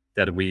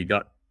that we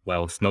got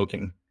while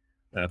smoking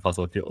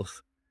fossil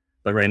fuels.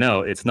 But right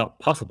now, it's not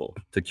possible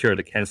to cure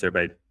the cancer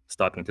by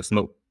stopping to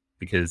smoke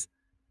because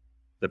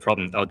the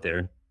problem out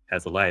there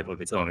has a life of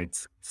its own.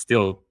 It's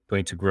still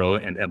going to grow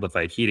and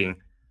amplify heating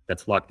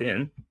that's locked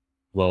in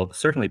will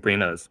certainly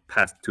bring us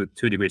past 2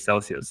 degrees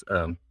Celsius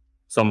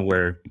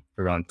somewhere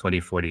around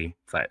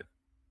 2045.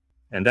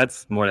 And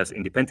that's more or less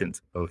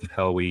independent of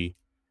how we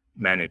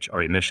manage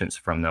our emissions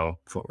from now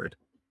forward.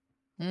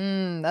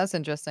 That's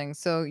interesting.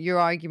 So your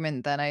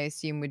argument then I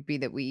assume would be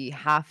that we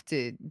have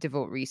to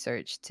devote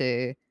research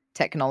to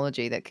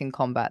technology that can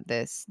combat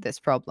this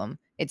problem.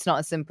 It's not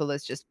as simple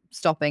as just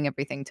stopping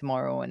everything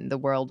tomorrow and the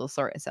world will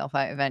sort itself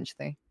out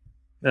eventually.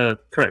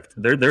 Correct.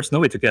 There's no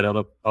way to get out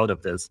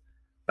of this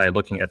by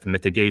looking at the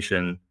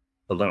mitigation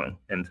alone.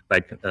 And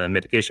by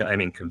mitigation, I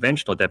mean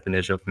conventional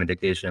definition of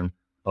mitigation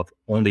of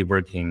only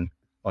working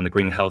on the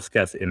greenhouse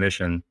gas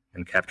emission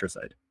and capture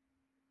side.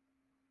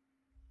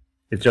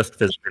 It's just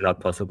physically not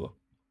possible.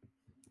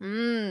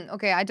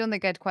 Okay, I don't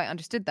think I'd quite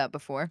understood that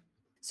before.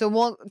 So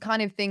what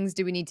kind of things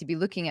do we need to be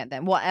looking at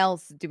then? What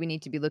else do we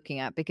need to be looking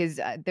at? Because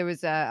there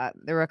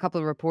were a couple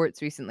of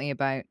reports recently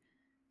about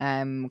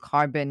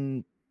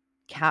carbon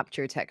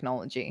capture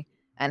technology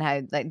and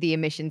how like the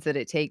emissions that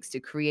it takes to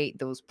create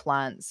those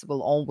plants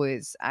will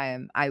always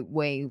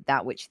outweigh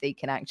that which they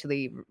can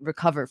actually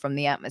recover from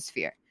the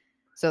atmosphere.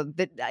 So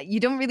that you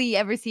don't really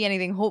ever see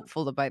anything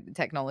hopeful about the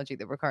technology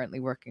that we're currently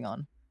working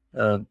on.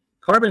 Uh,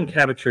 Carbon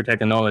capture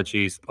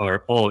technologies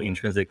are all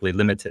intrinsically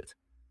limited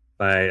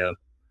by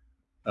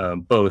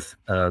both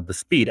the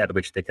speed at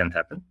which they can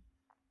happen,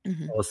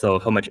 Hmm. also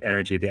how much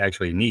energy they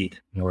actually need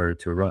in order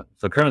to run.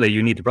 So currently,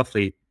 you need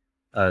roughly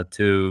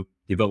to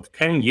devote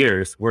 10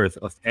 years worth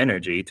of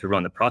energy to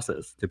run the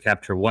process to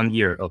capture 1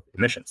 year of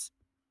emissions.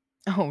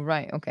 Oh,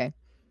 right. Okay.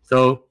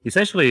 So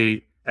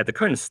essentially, at the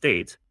current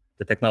state,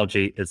 the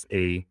technology is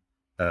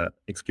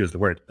excuse the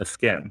word, a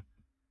scam,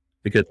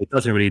 because it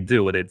doesn't really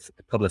do what it's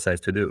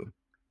publicized to do.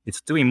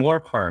 It's doing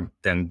more harm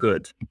than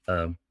good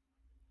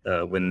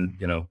when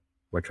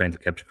we're trying to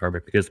capture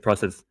carbon because the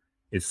process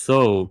is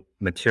so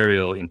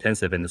material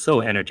intensive and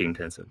so energy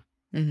intensive.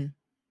 Hmm.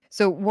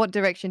 So, what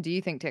direction do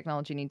you think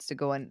technology needs to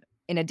go in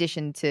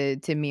addition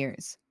to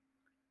mirrors?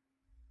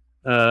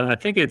 I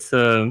think it's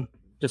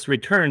just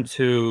return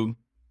to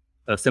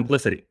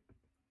simplicity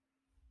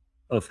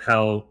of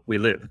how we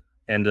live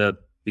and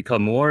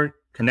become more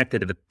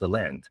connected with the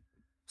land.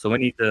 So we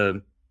need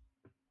the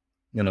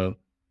you know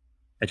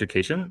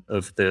education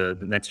of the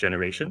next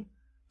generation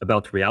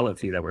about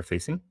reality that we're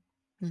facing,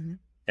 Hmm.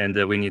 and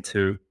we need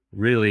to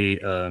really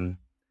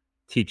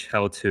teach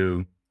how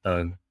to,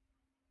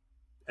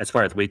 as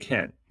far as we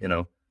can,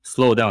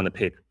 slow down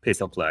the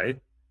pace of life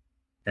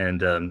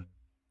and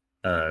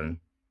um,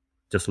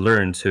 just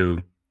learn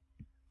to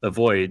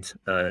avoid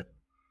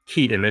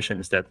heat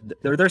emissions. That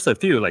there's a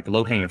few like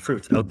low hanging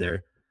fruits out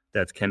there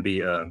that can be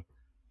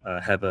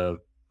have a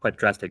quite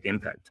drastic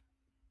impact.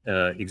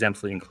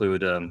 Examples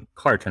include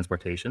car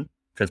transportation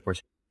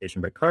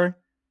by car,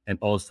 and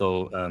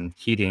also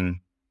heating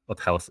of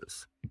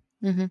houses.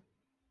 Hmm.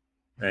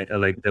 Right,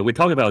 we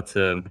talk about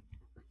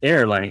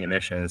airline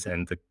emissions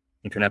and the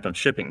international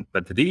shipping,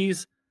 but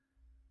these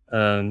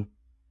um,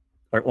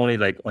 are only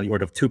like on the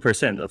order of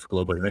 2% of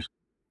global emissions.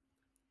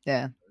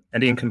 Yeah.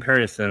 And in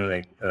comparison,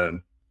 like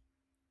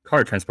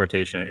car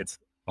transportation, it's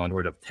on the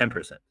order of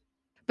 10%.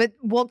 But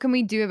what can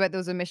we do about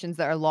those emissions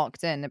that are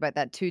locked in, about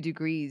that 2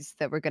 degrees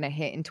that we're gonna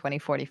hit in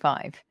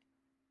 2045?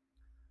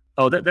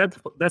 Oh,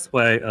 that's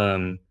why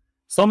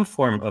some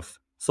form of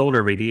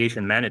solar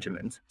radiation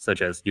management,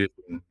 such as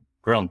using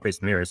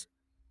ground-based mirrors,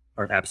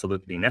 are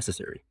absolutely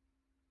necessary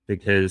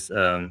because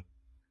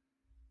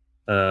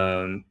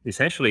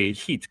essentially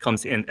heat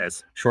comes in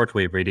as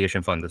shortwave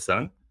radiation from the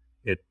sun.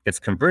 It gets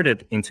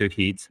converted into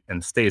heat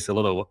and stays a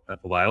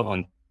while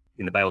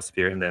in the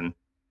biosphere and then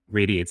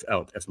radiates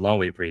out as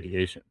long-wave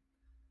radiation.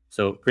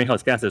 So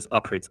greenhouse gases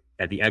operates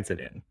at the exit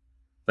end,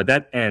 but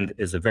that end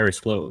is very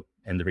slow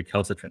and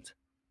recalcitrant.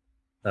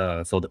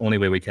 So the only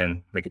way we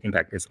can make an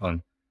impact is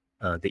on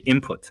the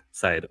input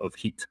side of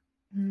heat.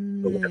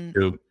 So we have Mm.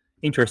 to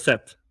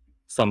intercept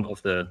some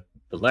of the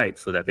light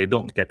so that they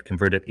don't get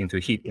converted into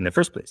heat in the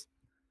first place.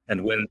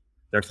 And when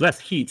there's less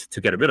heat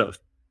to get rid of,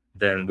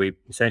 then we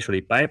essentially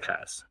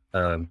bypass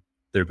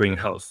the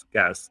greenhouse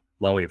gas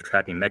long wave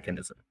trapping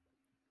mechanism.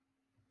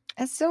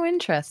 That's so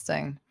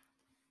interesting.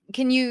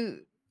 Can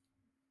you,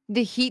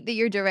 the heat that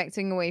you're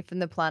directing away from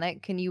the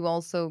planet, can you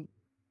also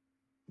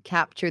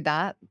capture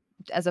that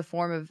as a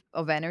form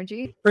of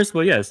energy? First of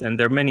all, yes, and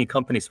there are many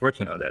companies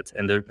working on that.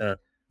 And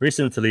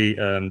recently,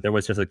 there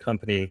was just a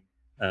company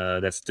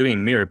that's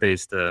doing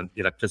mirror-based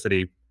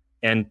electricity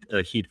and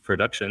heat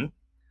production,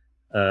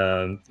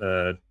 um,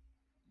 uh,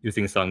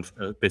 using some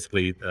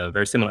basically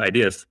very similar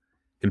ideas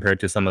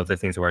compared to some of the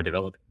things we're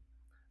developing.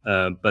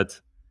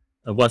 But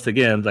once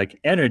again, like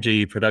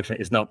energy production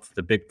is not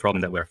the big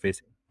problem that we're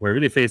facing. We're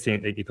really facing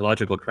an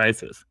ecological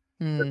crisis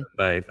Mm.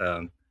 by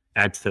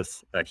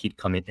excess heat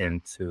coming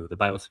into the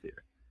biosphere.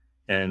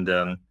 And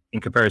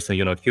in comparison,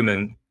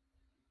 human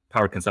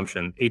power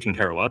consumption, 18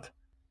 terawatt,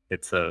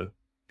 it's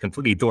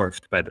completely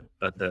dwarfed by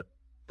the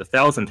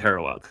 1,000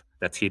 terawatt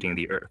that's heating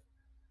the Earth.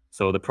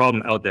 So the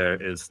problem out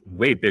there is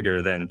way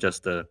bigger than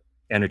just the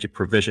energy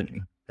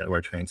provisioning that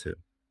we're trying to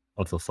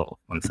also solve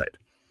on site.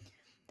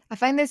 I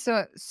find this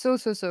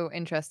so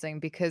interesting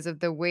because of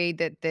the way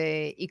that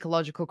the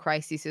ecological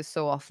crisis is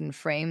so often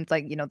framed,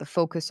 like, the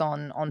focus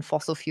on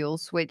fossil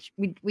fuels, which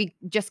we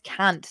just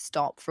can't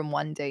stop from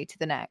one day to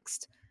the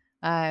next.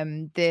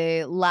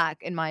 The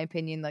lack, in my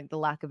opinion, like the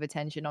lack of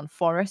attention on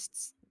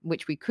forests,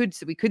 which we could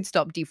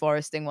stop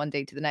deforesting one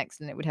day to the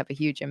next, and it would have a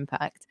huge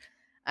impact.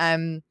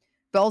 Um,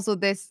 but also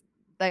this,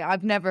 like,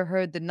 I've never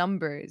heard the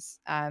numbers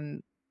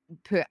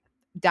put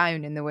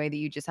down in the way that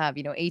you just have,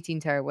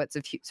 18 terawatts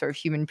of sort of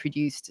human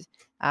produced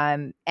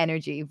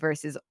energy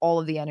versus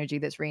all of the energy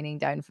that's raining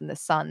down from the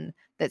sun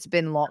that's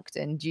been locked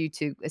in due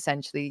to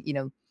essentially,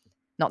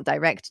 not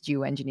direct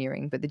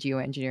geoengineering, but the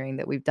geoengineering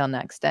that we've done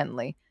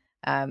accidentally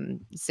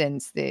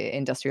since the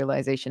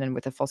industrialization and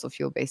with a fossil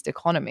fuel based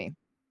economy.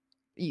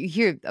 You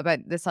hear about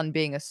the sun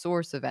being a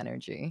source of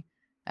energy,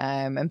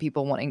 and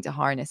people wanting to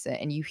harness it,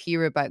 and you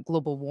hear about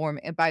global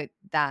warming, about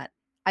that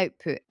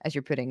output, as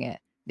you're putting it,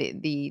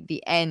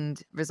 the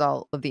end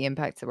result of the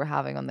impacts that we're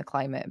having on the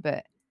climate.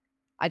 But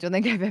I don't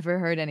think I've ever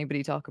heard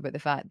anybody talk about the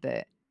fact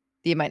that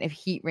the amount of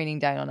heat raining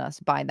down on us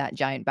by that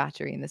giant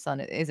battery in the sun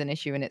is an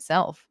issue in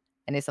itself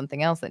and is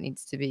something else that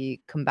needs to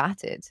be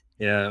combated.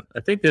 Yeah,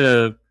 I think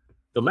the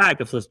lack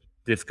of this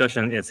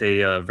discussion is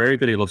a very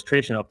good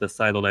illustration of the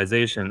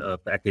siloization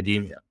of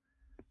academia.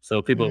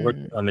 So people work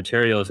Mm. on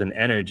materials and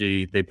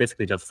energy, they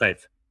basically just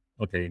cite,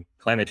 okay,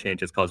 climate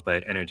change is caused by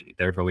energy,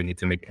 therefore we need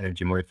to make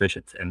energy more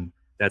efficient, and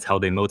that's how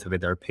they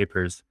motivate their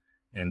papers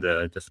and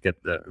just get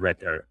write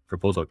their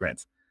proposal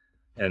grants.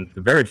 And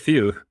very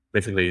few,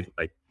 basically,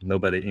 like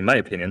nobody, in my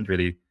opinion,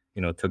 really,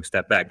 took a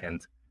step back and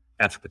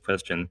asked the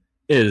question: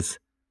 is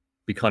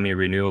becoming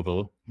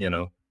renewable,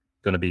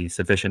 going to be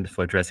sufficient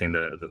for addressing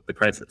the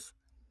crisis?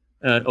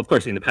 Of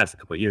course, in the past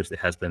couple of years, there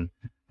has been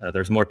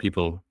there's more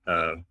people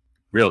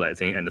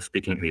realizing and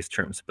speaking in these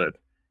terms. But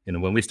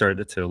when we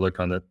started to work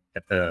on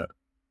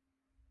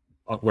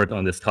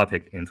this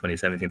topic in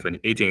 2017,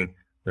 2018,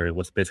 there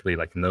was basically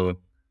like no,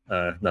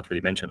 not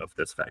really mention of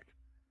this fact.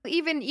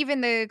 Even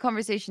the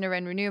conversation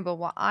around renewable,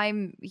 what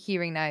I'm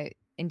hearing now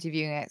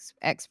interviewing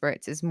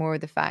experts is more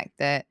the fact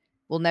that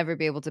we'll never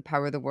be able to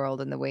power the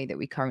world in the way that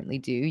we currently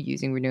do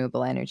using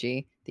renewable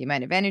energy. The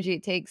amount of energy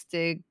it takes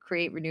to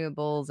create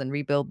renewables and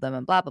rebuild them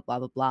and blah blah blah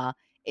blah blah.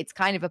 It's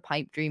kind of a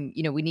pipe dream.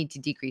 We need to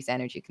decrease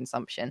energy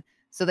consumption.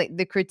 So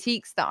the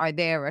critiques that are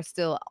there are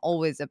still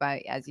always about,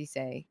 as you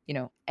say,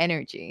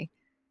 energy.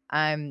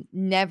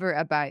 Never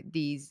about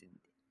these,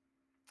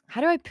 how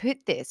do I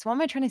put this? What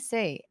am I trying to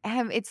say?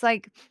 It's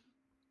like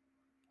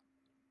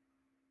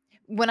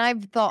when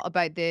I've thought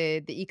about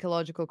the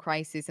ecological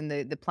crisis and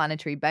the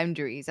planetary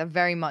boundaries, I've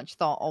very much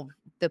thought of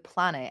the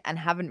planet and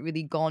haven't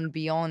really gone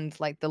beyond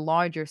like the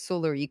larger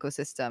solar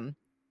ecosystem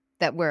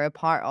that we're a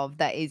part of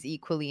that is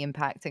equally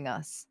impacting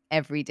us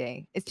every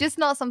day. It's just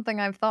not something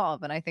I've thought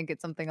of, and I think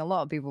it's something a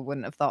lot of people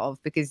wouldn't have thought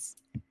of because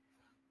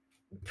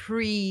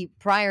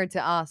prior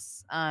to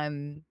us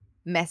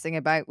messing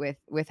about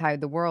with how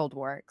the world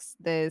works,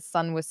 the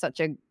sun was such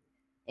a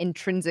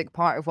intrinsic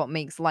part of what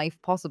makes life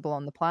possible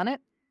on the planet.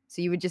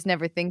 So you would just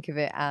never think of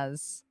it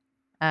as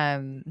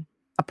a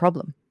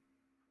problem.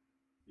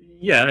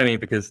 Yeah, I mean,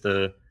 because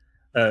the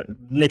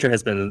nature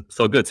has been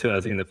so good to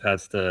us in the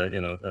past,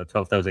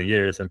 12,000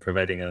 years, and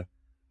providing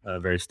a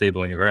very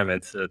stable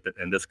environment,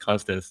 and this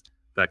constants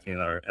back in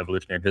our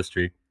evolutionary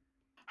history.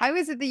 How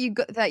is it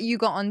that you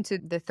got onto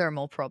the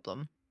thermal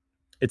problem?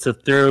 It's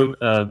through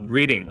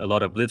reading a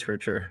lot of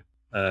literature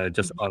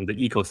just Mhm. on the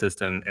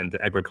ecosystem and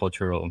the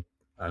agricultural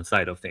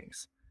side of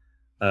things.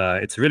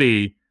 It's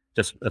really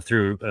just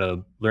through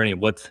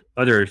learning what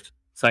other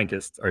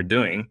scientists are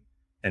doing,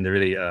 and they're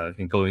really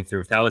going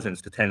through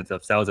thousands to tens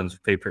of thousands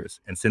of papers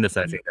and Mhm.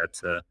 synthesizing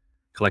that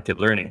collective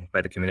learning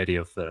by the community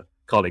of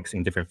colleagues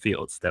in different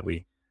fields that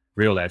we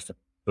realized,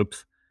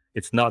 oops,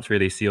 it's not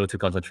really CO2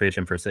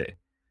 concentration per se.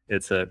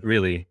 It's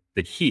really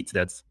the heat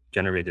that's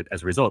generated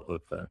as a result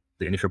of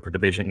the initial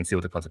perturbation in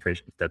CO2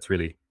 concentration that's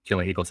really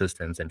killing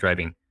ecosystems and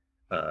driving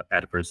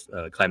adverse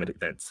climate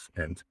events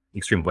and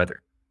extreme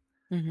weather.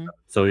 Mhm.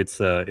 So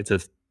it's a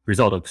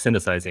result of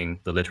synthesizing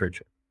the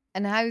literature.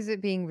 And how is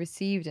it being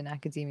received in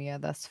academia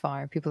thus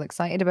far? Are people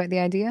excited about the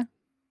idea?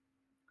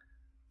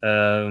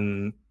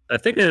 I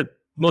think that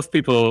most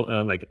people,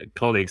 like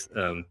colleagues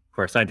who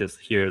are scientists,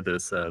 hear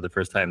this the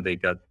first time they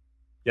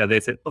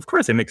said, of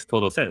course, it makes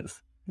total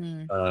sense.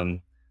 Hmm.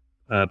 Um,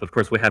 but of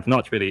course, we have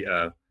not really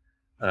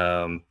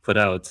put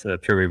out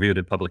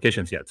peer-reviewed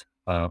publications yet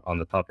on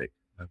the topic.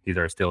 These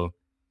are still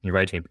in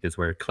writing because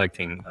we're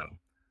collecting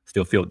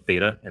still field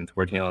data and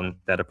working on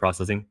data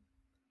processing.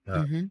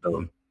 Hmm.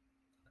 So,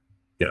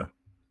 yeah.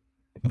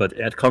 But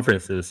at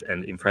conferences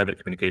and in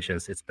private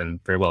communications, it's been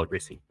very well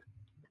received.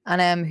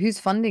 And who's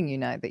funding you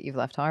now that you've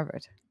left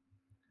Harvard?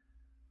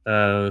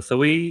 So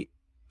we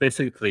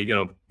basically,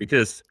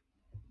 because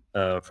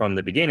from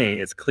the beginning,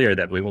 it's clear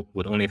that we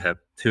would only have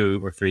 2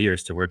 or 3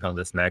 years to work on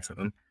this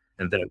maximum.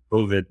 And then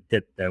COVID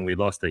hit, and we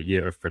lost a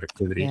year of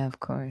productivity. Yeah, of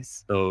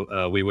course.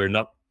 So we were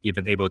not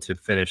even able to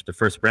finish the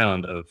first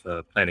round of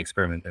planned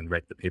experiment and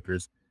write the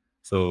papers.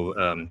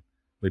 So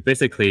we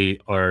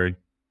basically are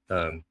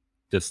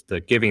just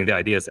giving the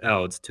ideas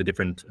out to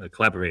different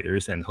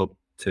collaborators and hope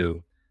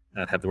to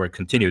have the work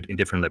continued in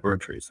different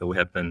laboratories. So we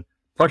have been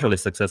partially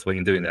successful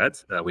in doing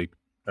that. We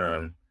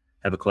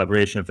have a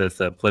collaboration with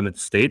Plymouth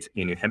State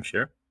in New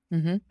Hampshire.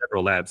 Hmm.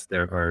 Several labs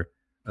there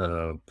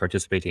are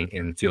participating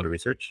in field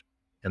research,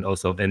 and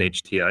also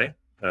NHTI,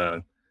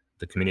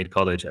 the community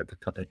college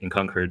in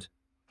Concord,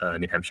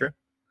 New Hampshire.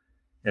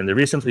 And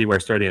recently, we're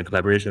starting a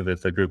collaboration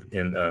with a group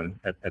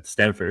at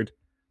Stanford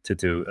to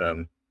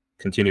do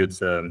continued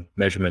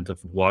measurement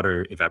of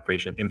water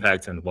evaporation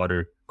impacts and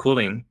water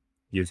cooling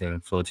using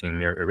floating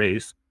mirror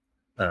arrays,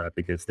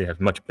 because they have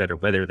much better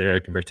weather there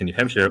compared to New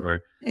Hampshire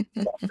or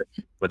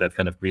for that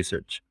kind of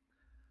research.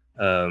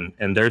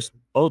 And there's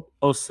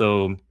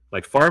also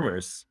like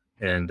farmers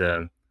and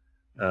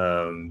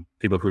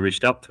people who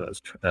reached out to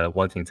us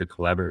wanting to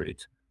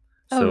collaborate.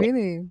 Oh, So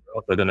really? we're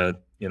also gonna,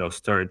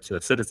 start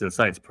a citizen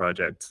science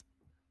project,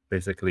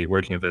 basically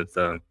working with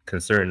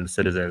concerned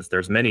citizens.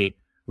 There's many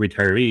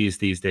retirees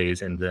these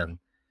days, and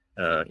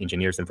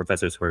engineers and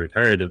professors who are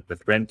retired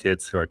with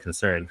grandkids who are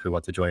concerned who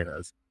want to join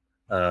us.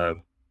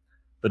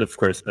 But of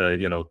course,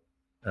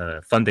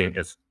 funding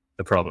is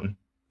the problem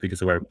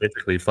because we're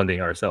basically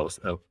funding ourselves.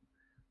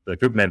 The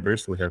group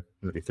members, we have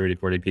maybe 30,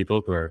 40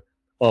 people who are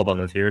all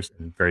volunteers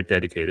and very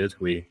dedicated.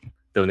 We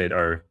donate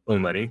our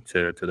own money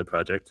to the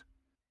project.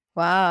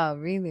 Wow,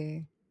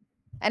 really?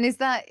 And is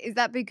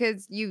that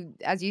because you,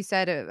 as you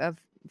said a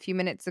few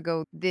minutes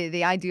ago,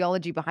 the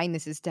ideology behind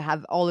this is to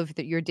have all of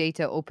your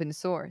data open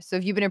source. So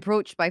have you been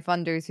approached by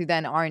funders who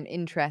then aren't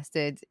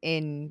interested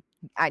in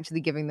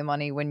actually giving the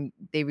money when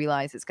they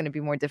realize it's going to be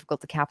more difficult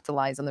to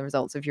capitalize on the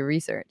results of your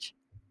research?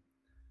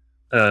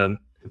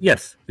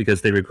 Yes,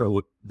 because there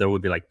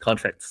would be like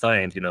contracts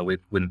signed. We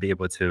wouldn't be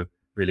able to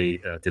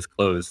really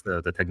disclose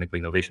the technical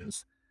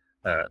innovations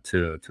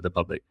to the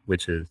public,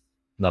 which is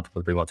not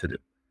what we want to do.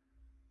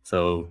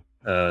 So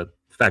the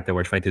fact that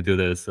we're trying to do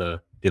this,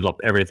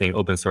 develop everything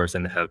open source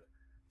and have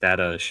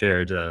data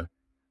shared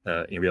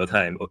in real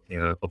time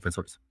in an open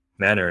source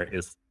manner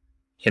is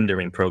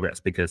hindering progress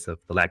because of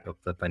the lack of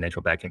the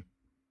financial backing.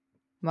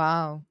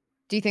 Wow.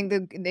 Do you think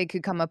that they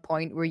could come a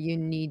point where you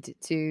need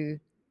to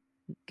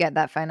get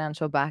that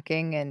financial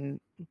backing and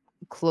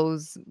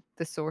close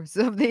the source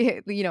of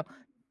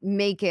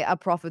make it a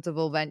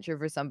profitable venture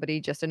for somebody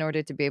just in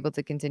order to be able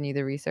to continue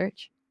the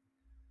research?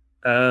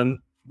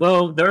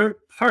 Well, there are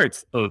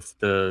parts of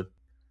the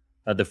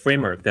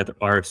framework that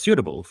are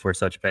suitable for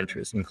such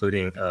ventures,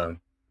 including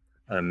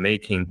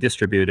making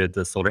distributed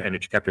the solar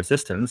energy capture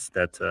systems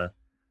that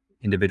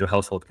individual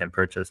household can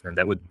purchase, and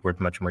that would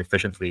work much more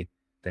efficiently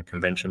than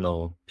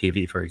conventional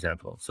PV, for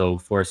example. So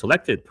for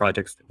selected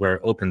projects, we're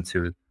open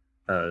to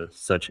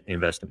such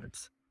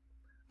investments.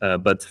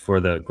 But for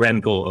the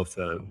grand goal of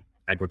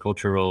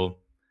agricultural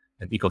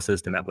and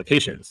ecosystem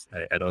applications,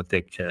 I don't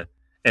think.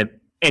 And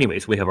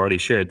anyways, we have already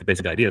shared the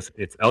basic ideas.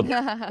 It's out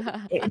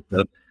there.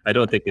 So I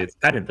don't think it's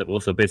patentable.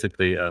 So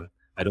basically,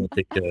 I don't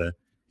think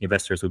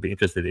investors would be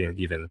interested in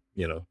even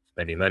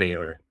spending money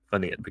or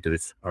funding it because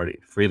it's already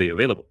freely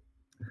available.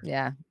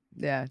 Yeah,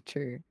 yeah,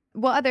 true.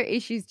 What other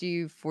issues do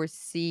you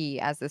foresee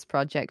as this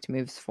project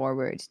moves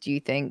forward? Do you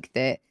think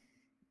that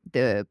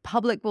the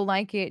public will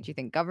like it? Do you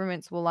think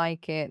governments will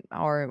like it,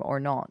 or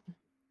not?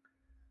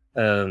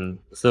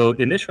 So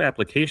the initial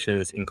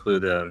applications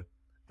include,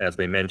 as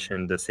we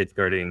mentioned, the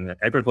safeguarding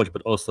agriculture,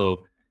 but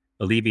also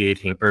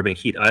alleviating urban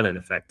heat island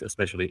effect,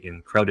 especially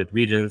in crowded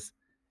regions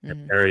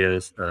and Mhm,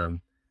 areas.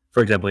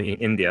 For example, in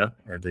India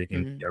and in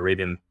mhm. the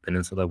Arabian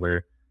Peninsula,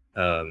 where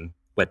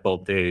wet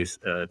bulb days,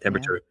 Yeah,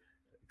 temperature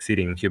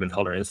exceeding human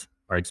tolerance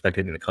are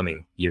expected in the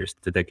coming years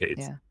to decades.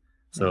 yeah, yeah.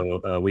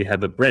 So we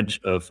have a branch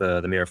of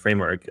the Mirror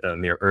framework,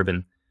 Mirror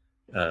Urban,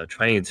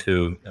 trying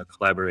to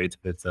collaborate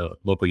with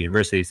local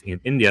universities in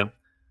India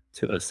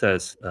to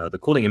assess the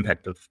cooling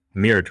impact of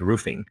mirrored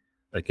roofing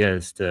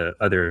against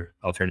other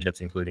alternatives,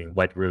 including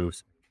white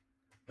roofs,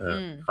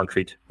 Mm.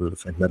 concrete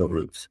roofs, and metal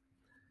roofs.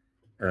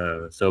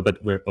 But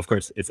of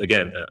course, it's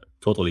again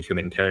totally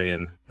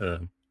humanitarian,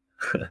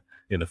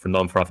 for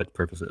nonprofit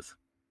purposes.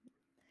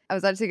 I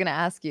was actually going to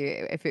ask you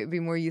if it would be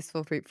more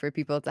useful for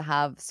people to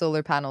have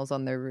solar panels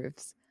on their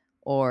roofs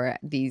or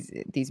these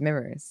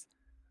mirrors.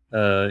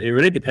 It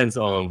really depends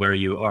on where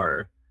you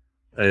are.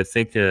 I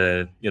think,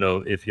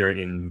 if you're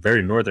in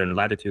very northern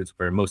latitudes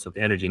where most of the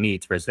energy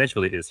needs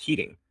residentially is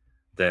heating,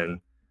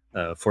 then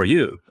for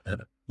you,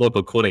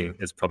 local cooling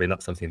is probably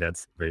not something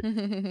that's very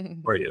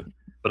for you.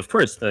 But of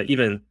course,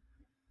 even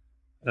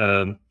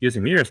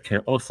using mirrors can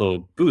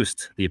also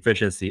boost the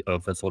efficiency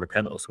of the solar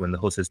panels when the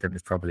whole system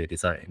is properly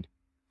designed.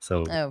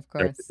 So Oh, of that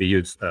could course. be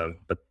used,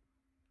 but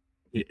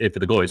if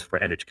the goal is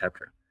for energy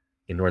capture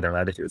in northern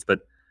latitudes. But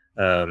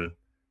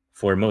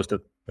for most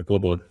of the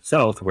global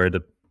south, where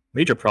the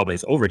major problem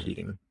is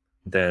overheating,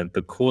 then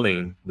the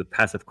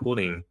passive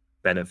cooling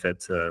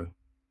benefits, uh,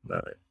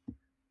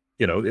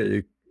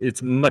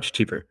 it's much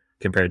cheaper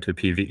compared to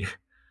PV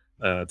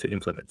to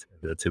implement,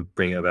 to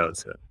bring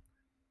about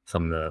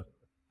some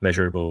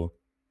measurable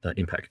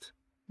impact.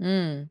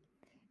 Mm.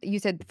 You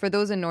said for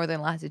those in northern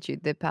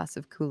latitude, the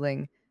passive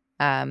cooling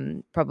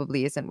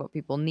probably isn't what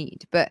people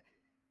need. But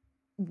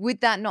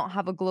would that not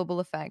have a global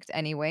effect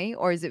anyway,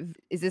 or is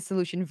this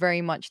solution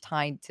very much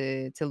tied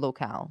to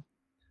locale?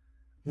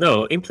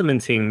 No,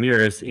 implementing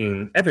mirrors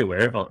in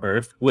everywhere on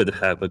Earth would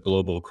have a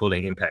global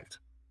cooling impact.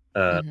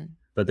 Uh, Hmm.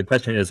 but the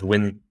question is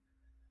when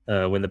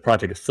the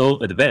project is so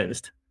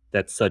advanced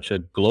that such a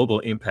global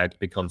impact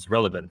becomes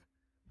relevant,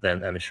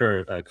 then I'm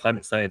sure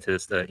climate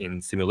scientists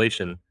in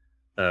simulation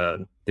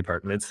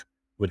departments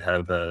would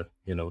have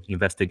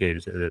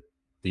investigated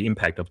the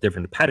impact of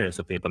different patterns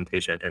of the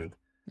implementation and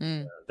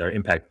Mm. their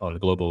impact on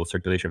global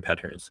circulation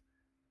patterns.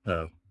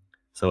 Uh,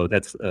 so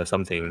that's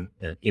something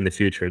in the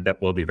future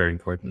that will be very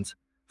important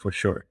for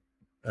sure.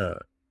 Uh,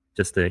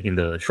 just in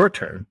the short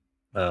term,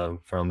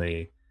 from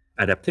a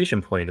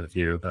adaptation point of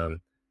view,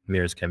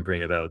 mirrors can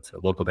bring about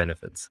local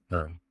benefits.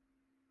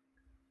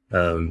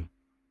 Um,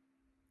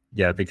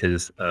 yeah,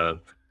 because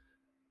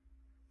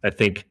I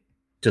think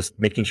just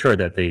making sure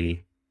that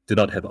they do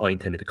not have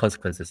unintended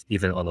consequences,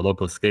 even on a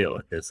local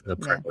scale, is a Yeah.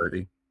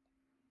 priority.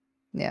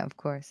 Yeah, of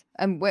course.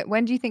 And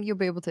when do you think you'll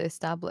be able to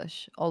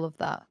establish all of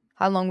that?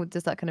 How long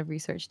does that kind of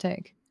research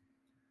take?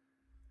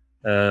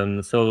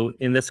 So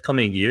in this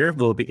coming year,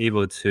 we'll be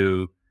able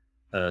to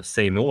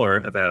say more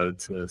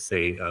about,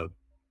 say,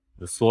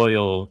 the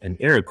soil and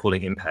air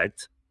cooling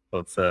impact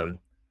of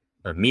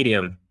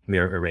medium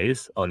mirror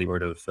arrays on the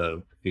order of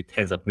a few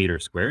tens of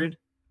meters squared,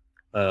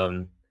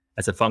 um,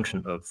 as a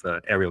function of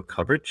aerial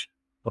coverage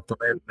of the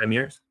land by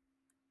mirrors.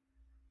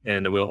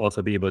 And we'll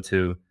also be able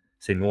to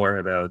say more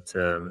about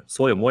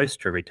soil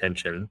moisture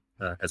retention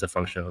as a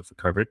function of the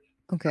coverage.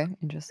 Okay, Yeah.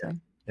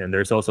 interesting. And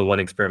there's also one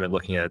experiment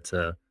looking at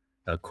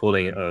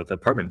cooling of the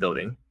apartment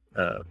building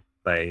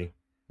by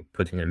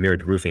putting a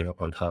mirrored roofing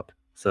on top.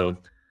 So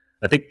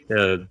I think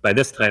by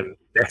this time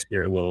next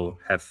year, we'll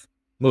have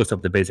most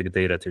of the basic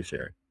data to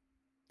share.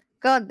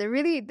 God, there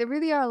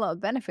really are a lot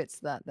of benefits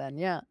to that then.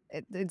 Yeah.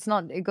 It's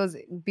not it goes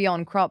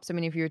beyond crops. I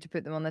mean, if you were to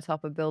put them on the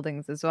top of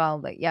buildings as well,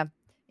 like yeah,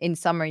 in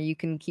summer you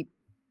can keep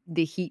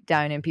the heat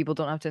down and people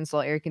don't have to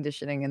install air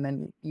conditioning and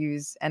then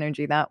use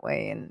energy that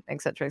way and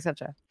et cetera, et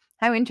cetera.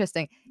 How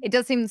interesting. It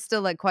does seem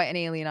still like quite an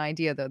alien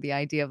idea though, the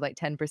idea of like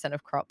 10%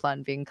 of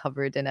cropland being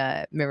covered in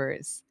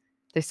mirrors.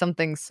 There's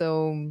something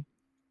so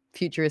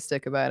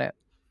futuristic about it.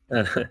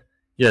 Uh,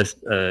 yes,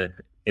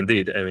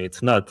 indeed. I mean,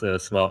 it's not a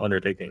small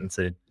undertaking. It's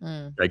a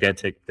Mm,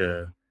 gigantic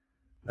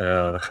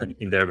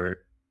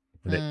endeavor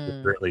that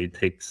mm, really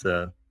takes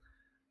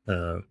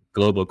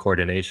global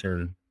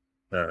coordination,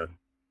 uh,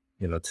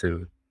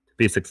 to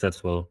be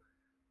successful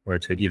or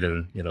to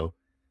even,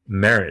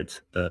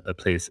 merit a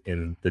place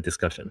in the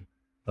discussion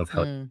of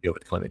how to mm. deal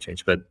with climate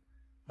change. But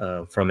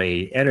from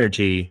a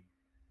energy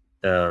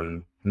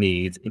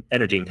needs,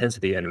 energy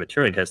intensity and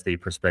material intensity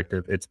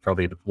perspective, it's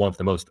probably one of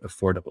the most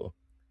affordable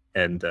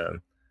and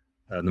the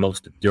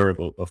most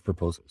durable of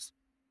proposals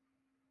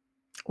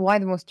Why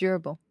the most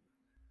durable?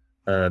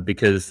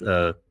 because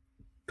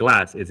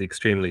glass is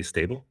extremely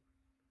stable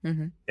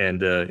Hmm.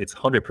 and it's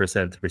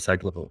 100%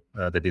 recyclable,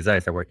 the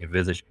designs that we're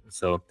envisaging.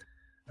 So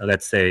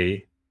let's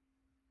say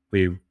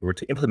we were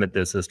to implement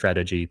this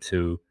strategy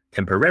to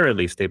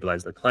temporarily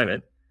stabilize the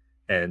climate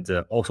and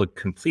also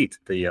complete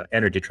the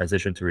energy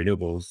transition to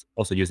renewables,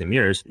 also using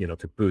mirrors,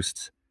 to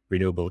boost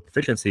renewable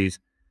efficiencies,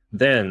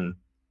 then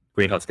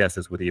greenhouse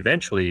gases would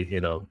eventually,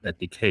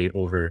 decay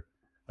over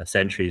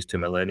centuries to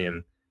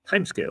millennium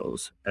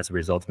timescales as a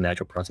result of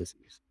natural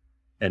processes.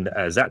 And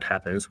as that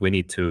happens, we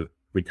need to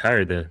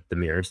retire the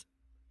mirrors.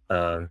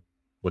 Uh,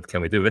 what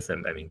can we do with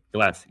them? I mean,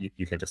 glass,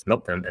 you can just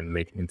melt them and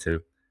make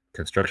into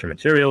construction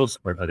materials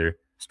or other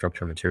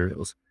structural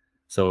materials.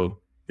 So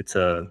it's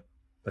a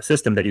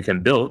system that you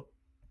can build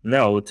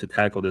now to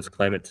tackle this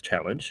climate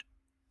challenge,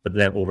 but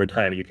then over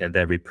time you can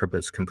then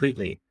repurpose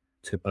completely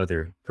to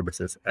other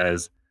purposes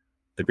as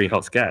the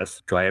greenhouse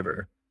gas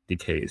driver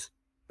decays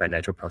by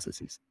natural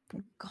processes.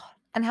 God.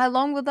 And how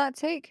long will that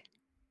take?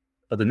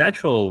 The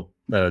natural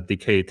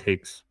decay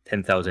takes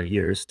 10,000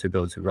 years to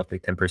go to roughly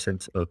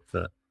 10% of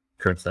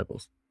current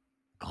levels.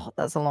 God,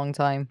 that's a long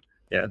time.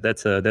 Yeah,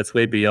 that's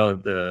way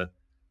beyond the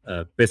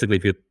Basically,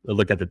 if you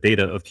look at the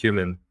data of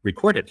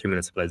recorded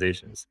human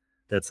civilizations,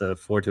 that's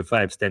 4 to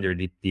 5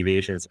 standard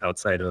deviations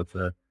outside of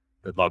the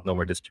log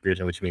normal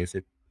distribution, which means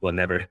it will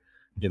never,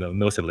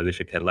 no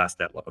civilization can last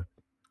that long.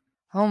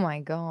 Oh my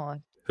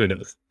God. Who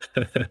knows?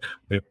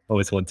 We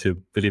always want to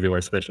believe we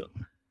were special.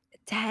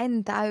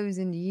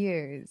 10,000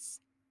 years.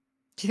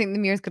 Do you think the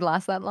mirrors could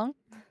last that long?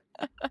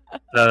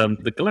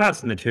 The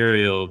glass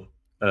material,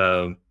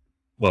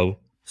 well,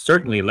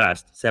 certainly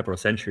lasts several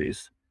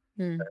centuries.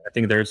 I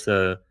think there's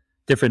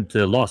different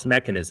loss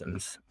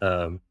mechanisms,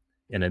 and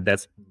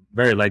that's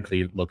very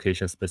likely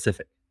location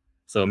specific.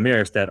 So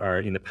mirrors that are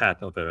in the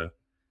path of a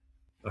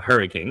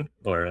hurricane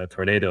or a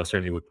tornado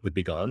certainly would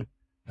be gone,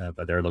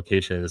 but there are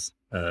locations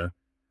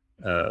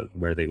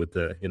where they would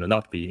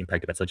not be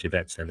impacted by such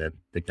events, and then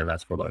they can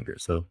last for longer.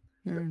 So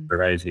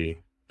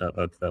variety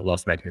of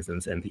loss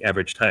mechanisms, and the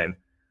average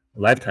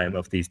lifetime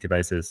of these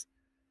devices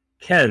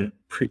can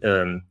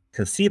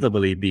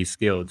conceivably be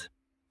scaled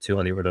to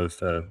on the order of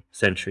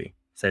century,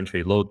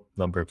 low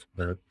number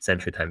of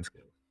century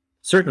timescale.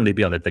 Certainly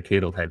beyond the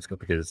decadal timescale,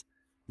 because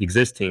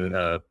existing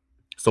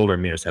solar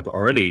mirrors have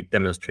already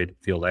demonstrated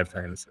field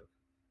lifetimes of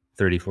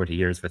 30, 40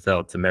 years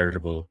without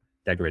measurable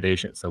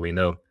degradation. So we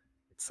know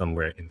it's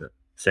somewhere in the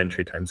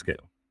century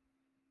timescale.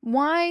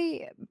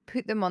 Why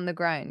put them on the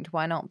ground?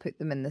 Why not put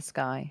them in the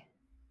sky?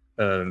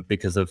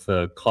 Because of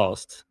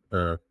cost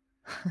for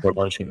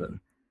launching them.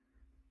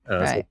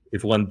 Right. So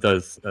if one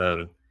does,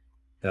 the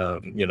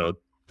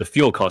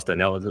fuel cost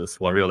analysis,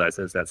 one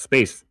realizes that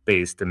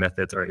space-based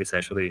methods are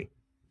essentially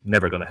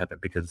never going to happen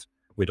because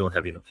we don't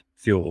have enough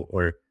fuel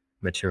or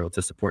material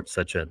to support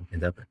such an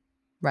endeavor.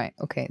 Right.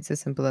 Okay. It's as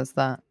simple as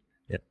that.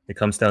 Yeah. It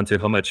comes down to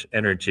how much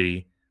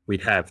energy we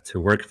have to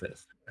work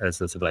with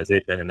as a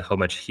civilization and how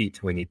much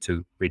heat we need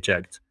to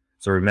reject.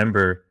 So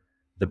remember,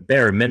 the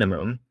bare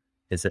minimum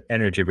is the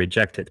energy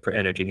rejected per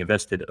energy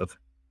invested of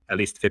at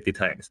least 50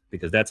 times,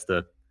 because that's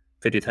the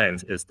 50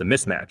 times is the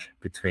mismatch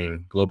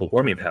between global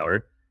warming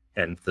power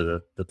and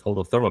the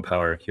total thermal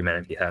power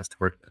humanity has to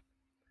work with.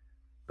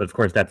 But of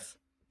course, that's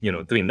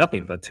doing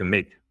nothing but to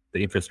make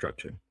the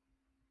infrastructure.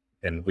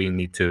 And we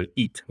need to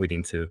eat, we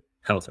need to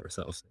house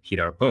ourselves, heat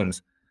our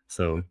homes.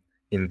 So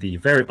in the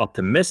very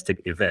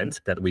optimistic event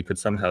that we could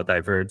somehow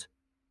divert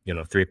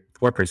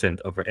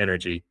 3-4% of our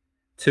energy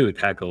to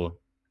tackle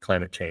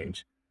climate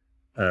change,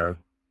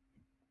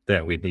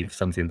 then we need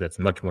something that's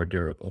much more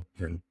durable.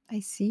 And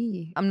I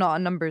see. I'm not a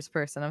numbers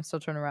person. I'm still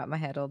trying to wrap my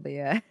head all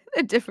the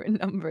the different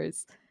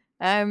numbers.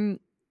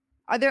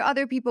 Are there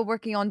other people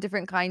working on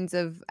different kinds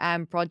of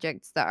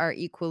projects that are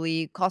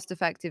equally cost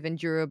effective and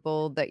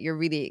durable that you're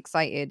really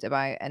excited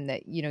about and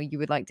that you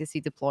would like to see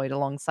deployed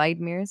alongside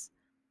mirrors?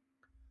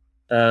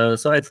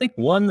 so I think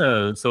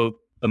so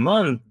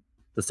among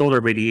the solar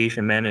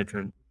radiation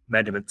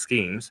management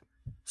schemes,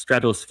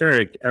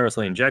 stratospheric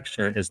aerosol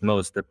injection is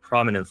most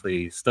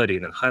prominently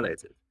studied and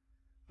highlighted.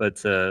 But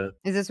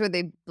Is this where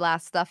they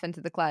blast stuff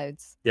into the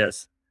clouds?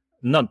 yes,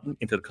 not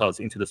into the clouds,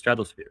 into the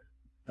stratosphere.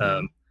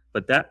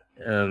 But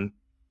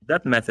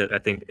that method, I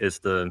think, is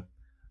the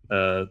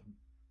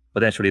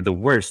potentially the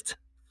worst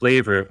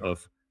flavor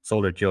of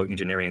solar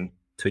geoengineering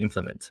to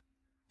implement.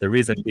 The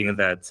reason being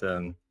that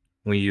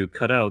when you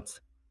cut out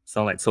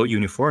sunlight so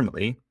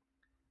uniformly,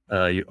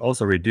 you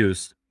also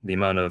reduce the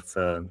amount of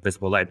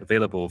visible light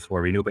available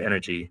for renewable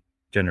energy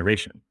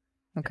generation.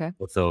 Okay.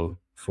 Also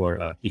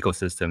for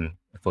ecosystem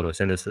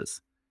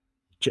photosynthesis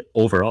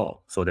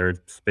overall. So there's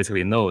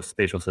basically no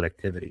spatial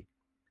selectivity.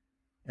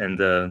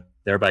 And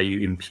thereby you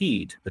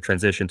impede the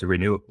transition to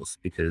renewables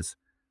because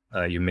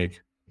you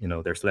make,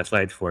 there's less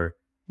light for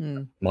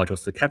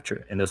modules to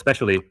capture. And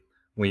especially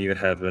when you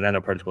have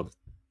nanoparticles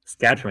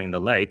scattering the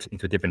light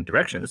into different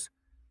directions,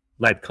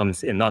 light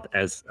comes in not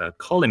as a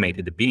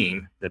collimated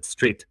beam that's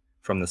straight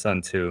from the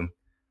sun to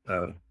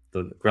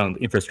the ground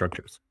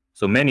infrastructures.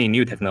 So many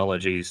new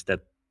technologies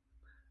that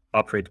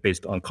operate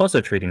based on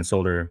concentrating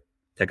solar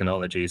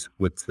technologies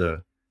would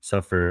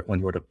suffer on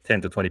the order of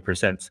 10 to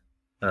 20%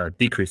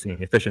 decrease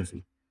in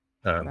efficiency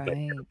by the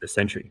end of the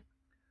century.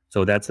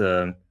 So that's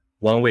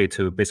one way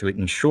to basically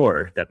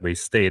ensure that we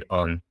stayed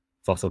on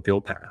fossil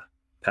fuel path.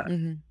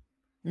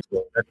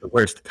 So that's the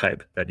worst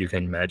type that you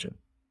can imagine.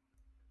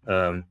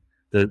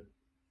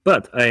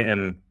 But I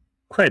am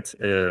quite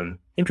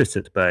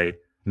interested by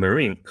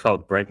marine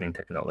cloud brightening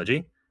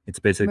technology. It's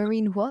basically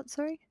marine what?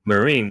 Sorry,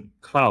 marine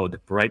cloud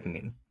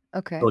brightening.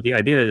 Okay. So the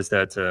idea is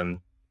that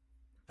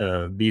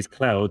these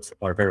clouds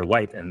are very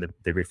white and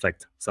they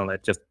reflect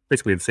sunlight, just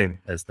basically the same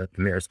as the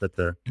mirrors.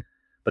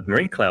 But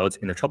marine clouds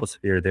in the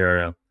troposphere,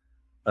 they're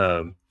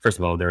first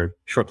of all, they're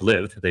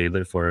short-lived. They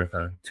live for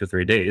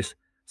 2-3 days.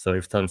 So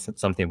if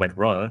something went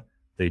wrong,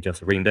 they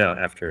just rain down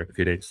after a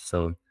few days.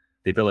 So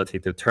the ability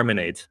to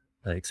terminate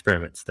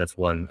experiments, that's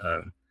one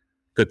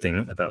good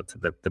thing about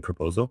the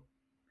proposal.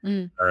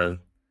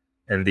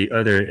 And the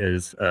other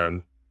is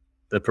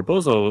the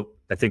proposal,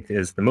 I think,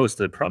 is the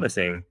most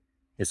promising,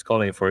 is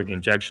calling for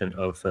injection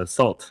of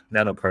salt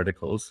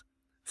nanoparticles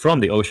from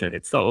the ocean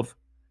itself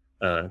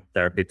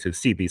directly to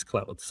seed these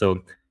clouds.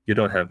 So you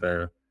don't have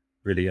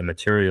really a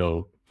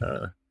material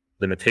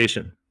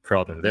limitation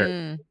problem there.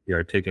 Mm. You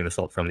are taking the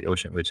salt from the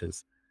ocean, which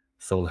is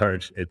so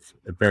large, it's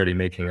barely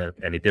making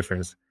any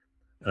difference.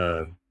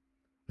 So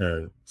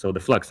the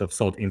flux of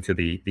salt into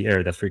the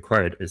air that's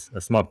required is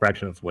a small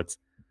fraction of what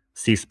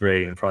sea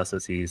spray and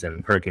processes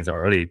and hurricanes are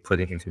already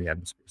putting into the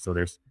atmosphere. So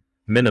there's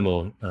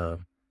minimal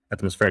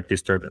atmospheric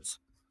disturbance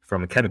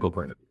from a chemical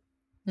point of view.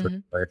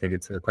 So I think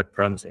it's quite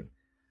promising.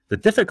 The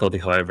difficulty,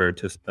 however,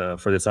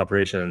 for this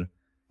operation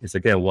is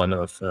again one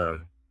of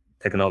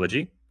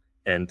technology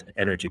and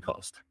energy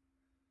cost.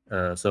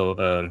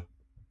 So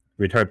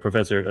retired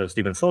Professor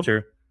Stephen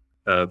Salter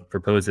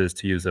proposes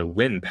to use a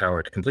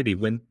completely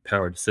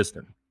wind-powered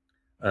system.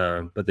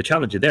 But the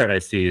challenge there I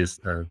see is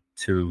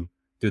to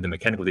do the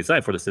mechanical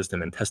design for the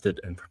system and test it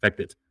and perfect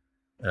it.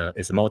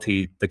 It's a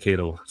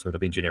multi-decadal sort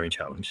of engineering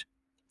challenge.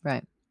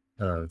 Right.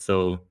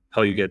 So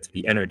how you get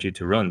the energy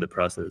to run the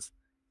process,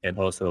 and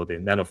also the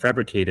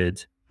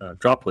nanofabricated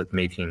droplet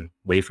making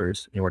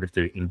wafers in order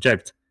to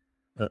inject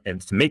and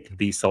to make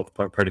these salt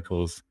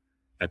particles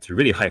at a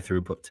really high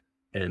throughput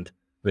and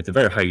with a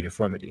very high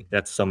uniformity.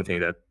 That's something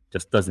that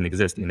just doesn't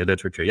exist in the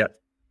literature yet.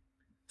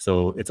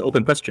 So it's an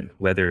open question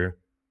whether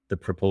the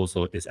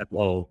proposal is at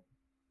all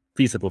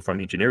feasible from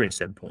an engineering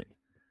standpoint.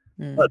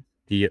 But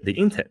the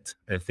intent,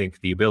 I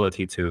think, the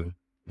ability to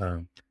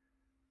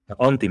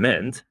on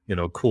demand,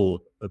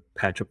 cool a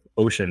patch of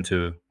ocean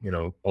to,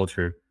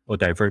 alter or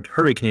divert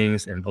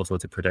hurricanes, and also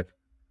to protect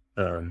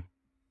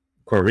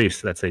coral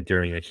reefs, let's say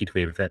during a heat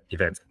wave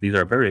event. These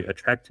are very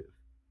attractive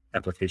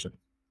applications.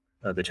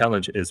 The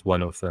challenge is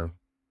one of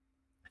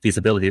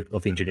feasibility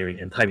of engineering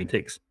and time it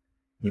takes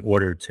in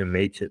order to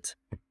make it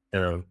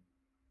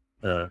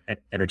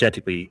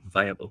energetically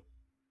viable.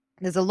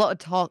 There's a lot of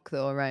talk,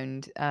 though,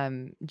 around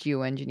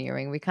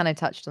geoengineering. We kind of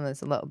touched on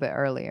this a little bit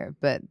earlier,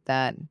 but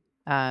that,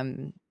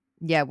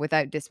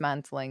 without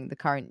dismantling the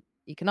current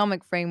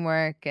economic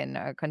framework and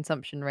our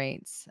consumption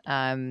rates,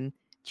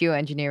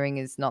 geoengineering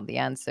is not the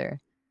answer.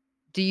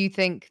 Do you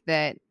think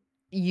that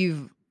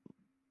you've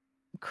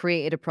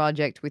created a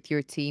project with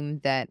your team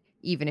that,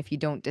 even if you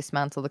don't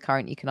dismantle the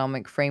current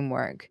economic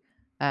framework,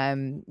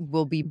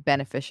 will be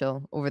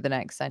beneficial over the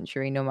next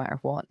century, no matter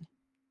what?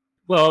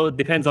 Well, it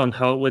depends on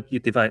what you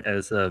define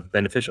as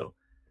beneficial.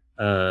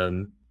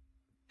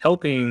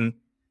 Helping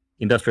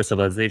industrial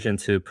civilization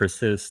to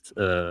persist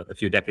a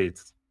few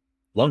decades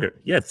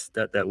longer, yes,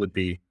 that would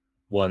be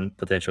one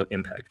potential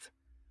impact.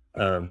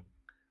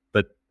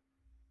 But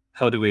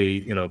how do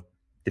we,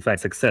 define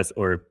success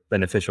or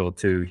beneficial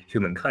to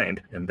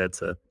humankind? And that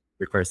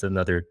requires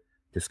another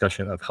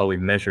discussion of how we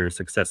measure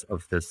success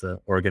of this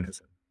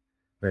organism.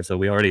 Right. So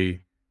we already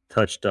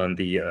touched on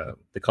the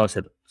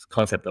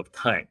concept of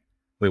time.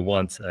 We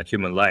want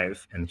human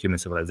life and human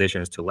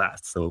civilizations to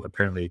last. So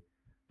apparently,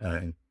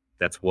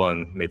 that's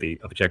one maybe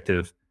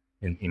objective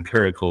and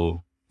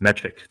empirical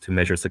metric to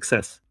measure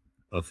success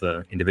of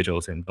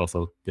individuals and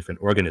also different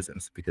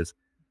organisms, because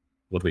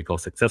what we call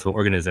successful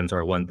organisms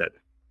are one that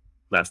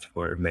last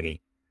for many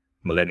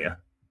millennia.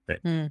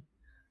 Right?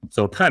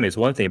 So time is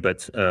one thing,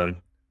 but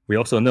we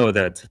also know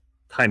that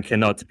time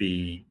cannot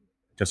be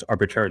just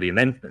arbitrarily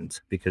lengthened,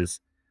 because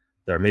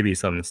there may be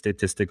some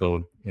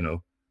statistical,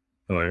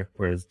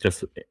 or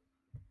just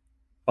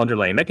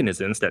underlying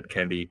mechanisms that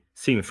can be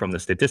seen from the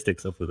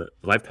statistics of the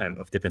lifetime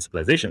of different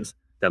civilizations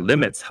that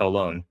limits how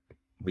long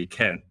we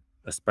can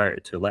aspire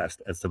to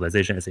last as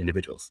civilization, as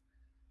individuals,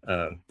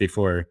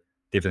 before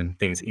different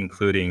things,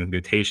 including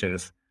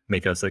mutations,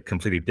 make us a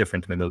completely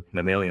different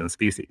mammalian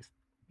species.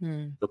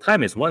 So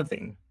time is one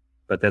thing,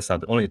 but that's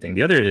not the only thing.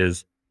 The other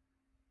is,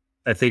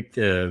 I think,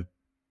 in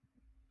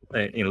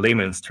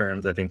layman's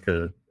terms, I think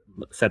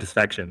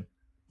satisfaction,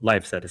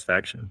 life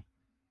satisfaction,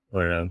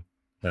 or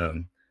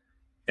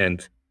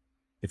and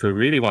if we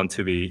really want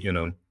to be,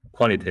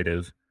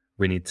 quantitative,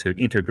 we need to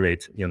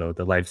integrate,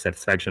 the life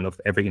satisfaction of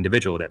every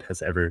individual that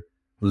has ever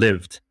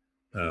lived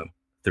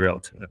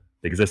throughout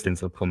the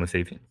existence of Homo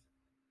sapiens.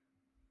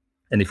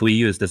 And if we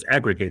use this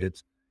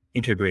aggregated,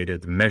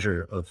 integrated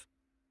measure of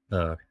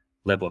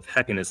level of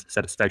happiness,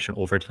 satisfaction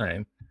over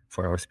time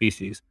for our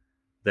species,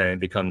 then it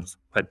becomes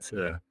quite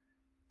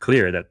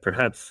clear that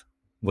perhaps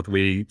what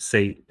we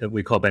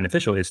call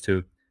beneficial is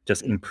to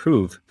just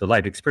improve the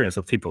life experience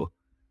of people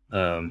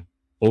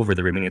over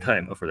the remaining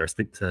time of their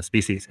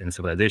species and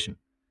civilization.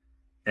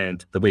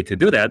 And the way to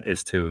do that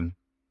is to,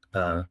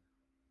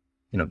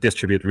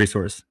 distribute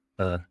resource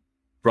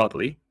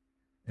broadly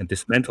and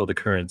dismantle the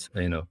current,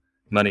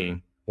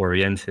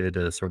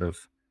 money-oriented sort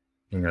of,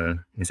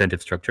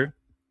 incentive structure,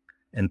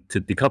 and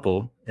to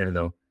decouple,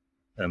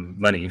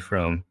 money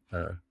from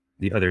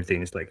the other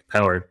things like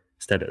power,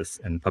 status,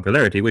 and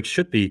popularity, which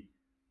should be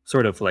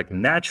sort of like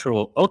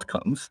natural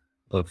outcomes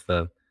of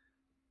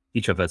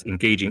each of us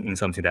engaging in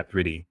something that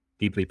really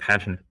deeply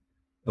passionate,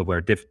 or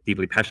we're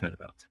deeply passionate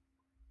about.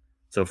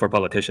 So for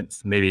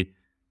politicians, maybe,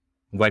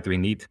 why do we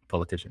need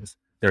politicians?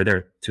 They're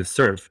there to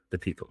serve the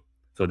people.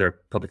 So they're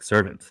public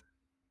servants,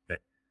 right?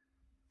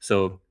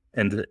 So,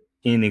 and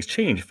in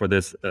exchange for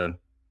this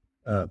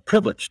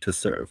privilege to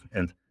serve,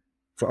 and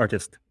for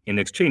artists, in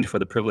exchange for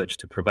the privilege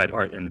to provide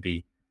art and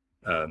be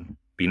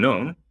be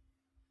known,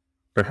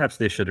 perhaps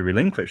they should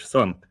relinquish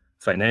some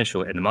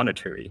financial and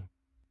monetary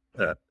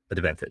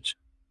advantage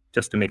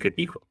just to make it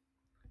equal.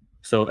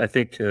 So I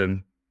think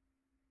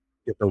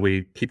we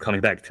keep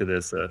coming back to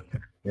this,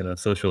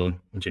 social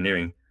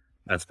engineering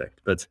aspect.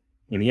 But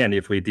in the end,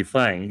 if we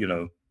define,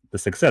 the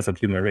success of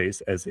human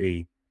race as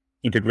a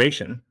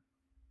integration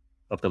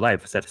of the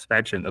life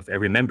satisfaction of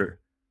every member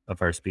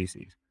of our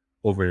species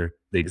over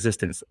the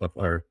existence of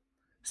our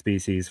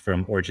species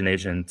from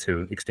origination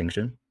to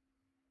extinction,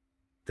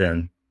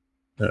 then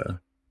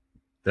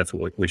that's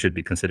what we should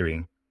be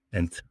considering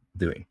and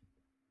doing.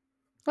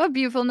 What a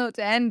beautiful note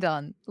to end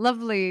on.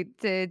 Lovely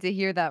to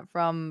hear that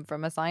from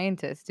a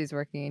scientist who's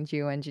working in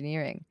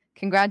geoengineering.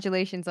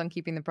 Congratulations on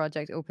keeping the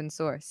project open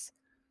source.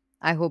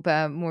 I hope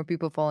more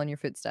people follow in your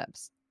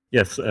footsteps.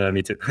 Yes,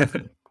 me too.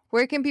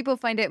 Where can people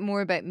find out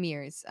more about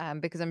Mears?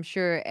 Because I'm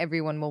sure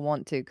everyone will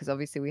want to, because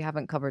obviously we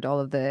haven't covered all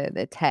of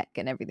the tech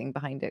and everything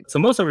behind it. So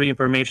most of the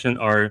information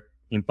are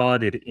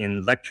embodied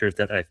in lectures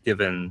that I've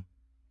given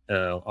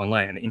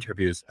online and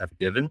interviews I've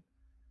given.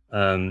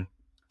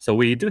 So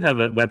we do have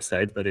a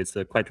website, but it's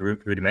quite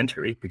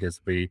rudimentary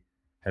because we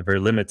have very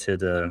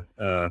limited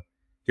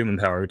human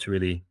power to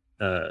really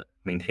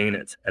maintain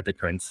it at the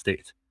current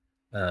state.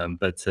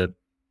 But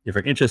if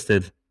you're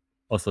interested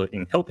also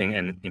in helping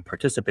and in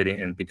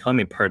participating and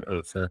becoming part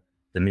of the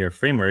MIR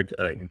framework,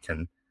 you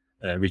can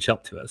reach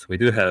out to us. We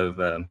do have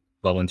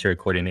volunteer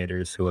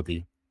coordinators who will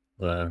be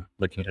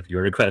looking at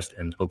your request,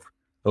 and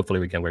hopefully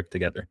we can work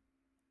together.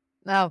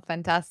 Oh,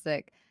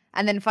 fantastic.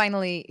 And then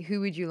finally, who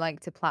would you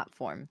like to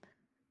platform?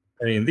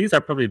 I mean, these are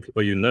probably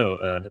people you know.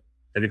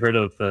 Have you heard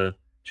of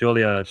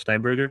Julia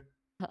Steinberger?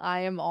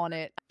 I am on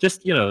it.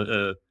 Just,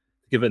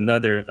 give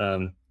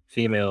another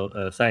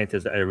female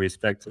scientist I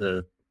respect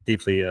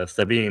deeply,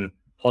 Sabine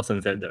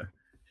Hossenfelder.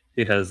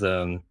 She has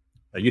a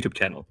YouTube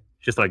channel.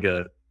 She's like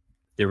a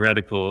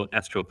theoretical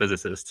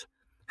astrophysicist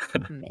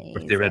or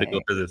theoretical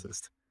Amazing.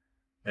 physicist.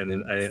 And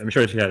then I'm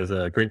sure she has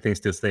great things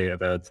to say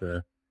about,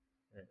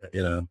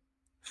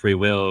 free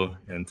will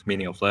and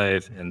meaning of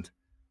life and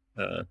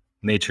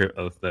nature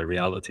of the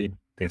reality,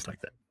 things like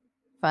that.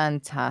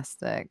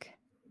 Fantastic.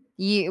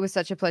 It was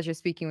such a pleasure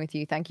speaking with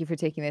you. Thank you for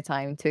taking the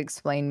time to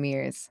explain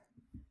Mears.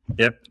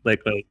 Yep,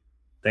 likewise.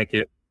 Thank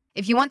you.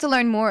 If you want to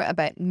learn more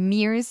about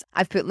Mears,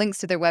 I've put links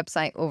to their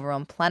website over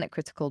on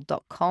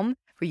planetcritical.com,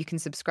 where you can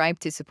subscribe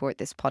to support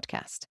this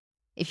podcast.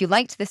 If you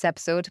liked this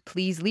episode,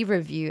 please leave a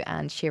review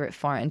and share it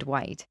far and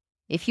wide.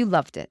 If you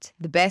loved it,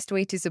 the best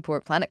way to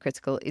support Planet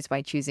Critical is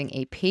by choosing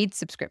a paid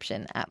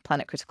subscription at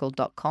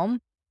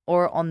planetcritical.com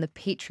or on the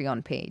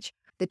Patreon page.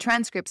 The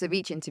transcripts of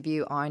each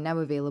interview are now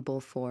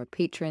available for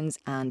patrons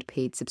and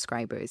paid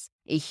subscribers.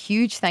 A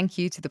huge thank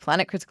you to the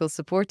Planet Critical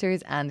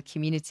supporters and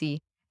community.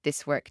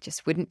 This work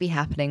just wouldn't be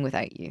happening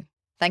without you.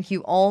 Thank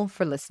you all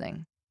for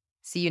listening.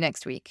 See you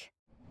next week.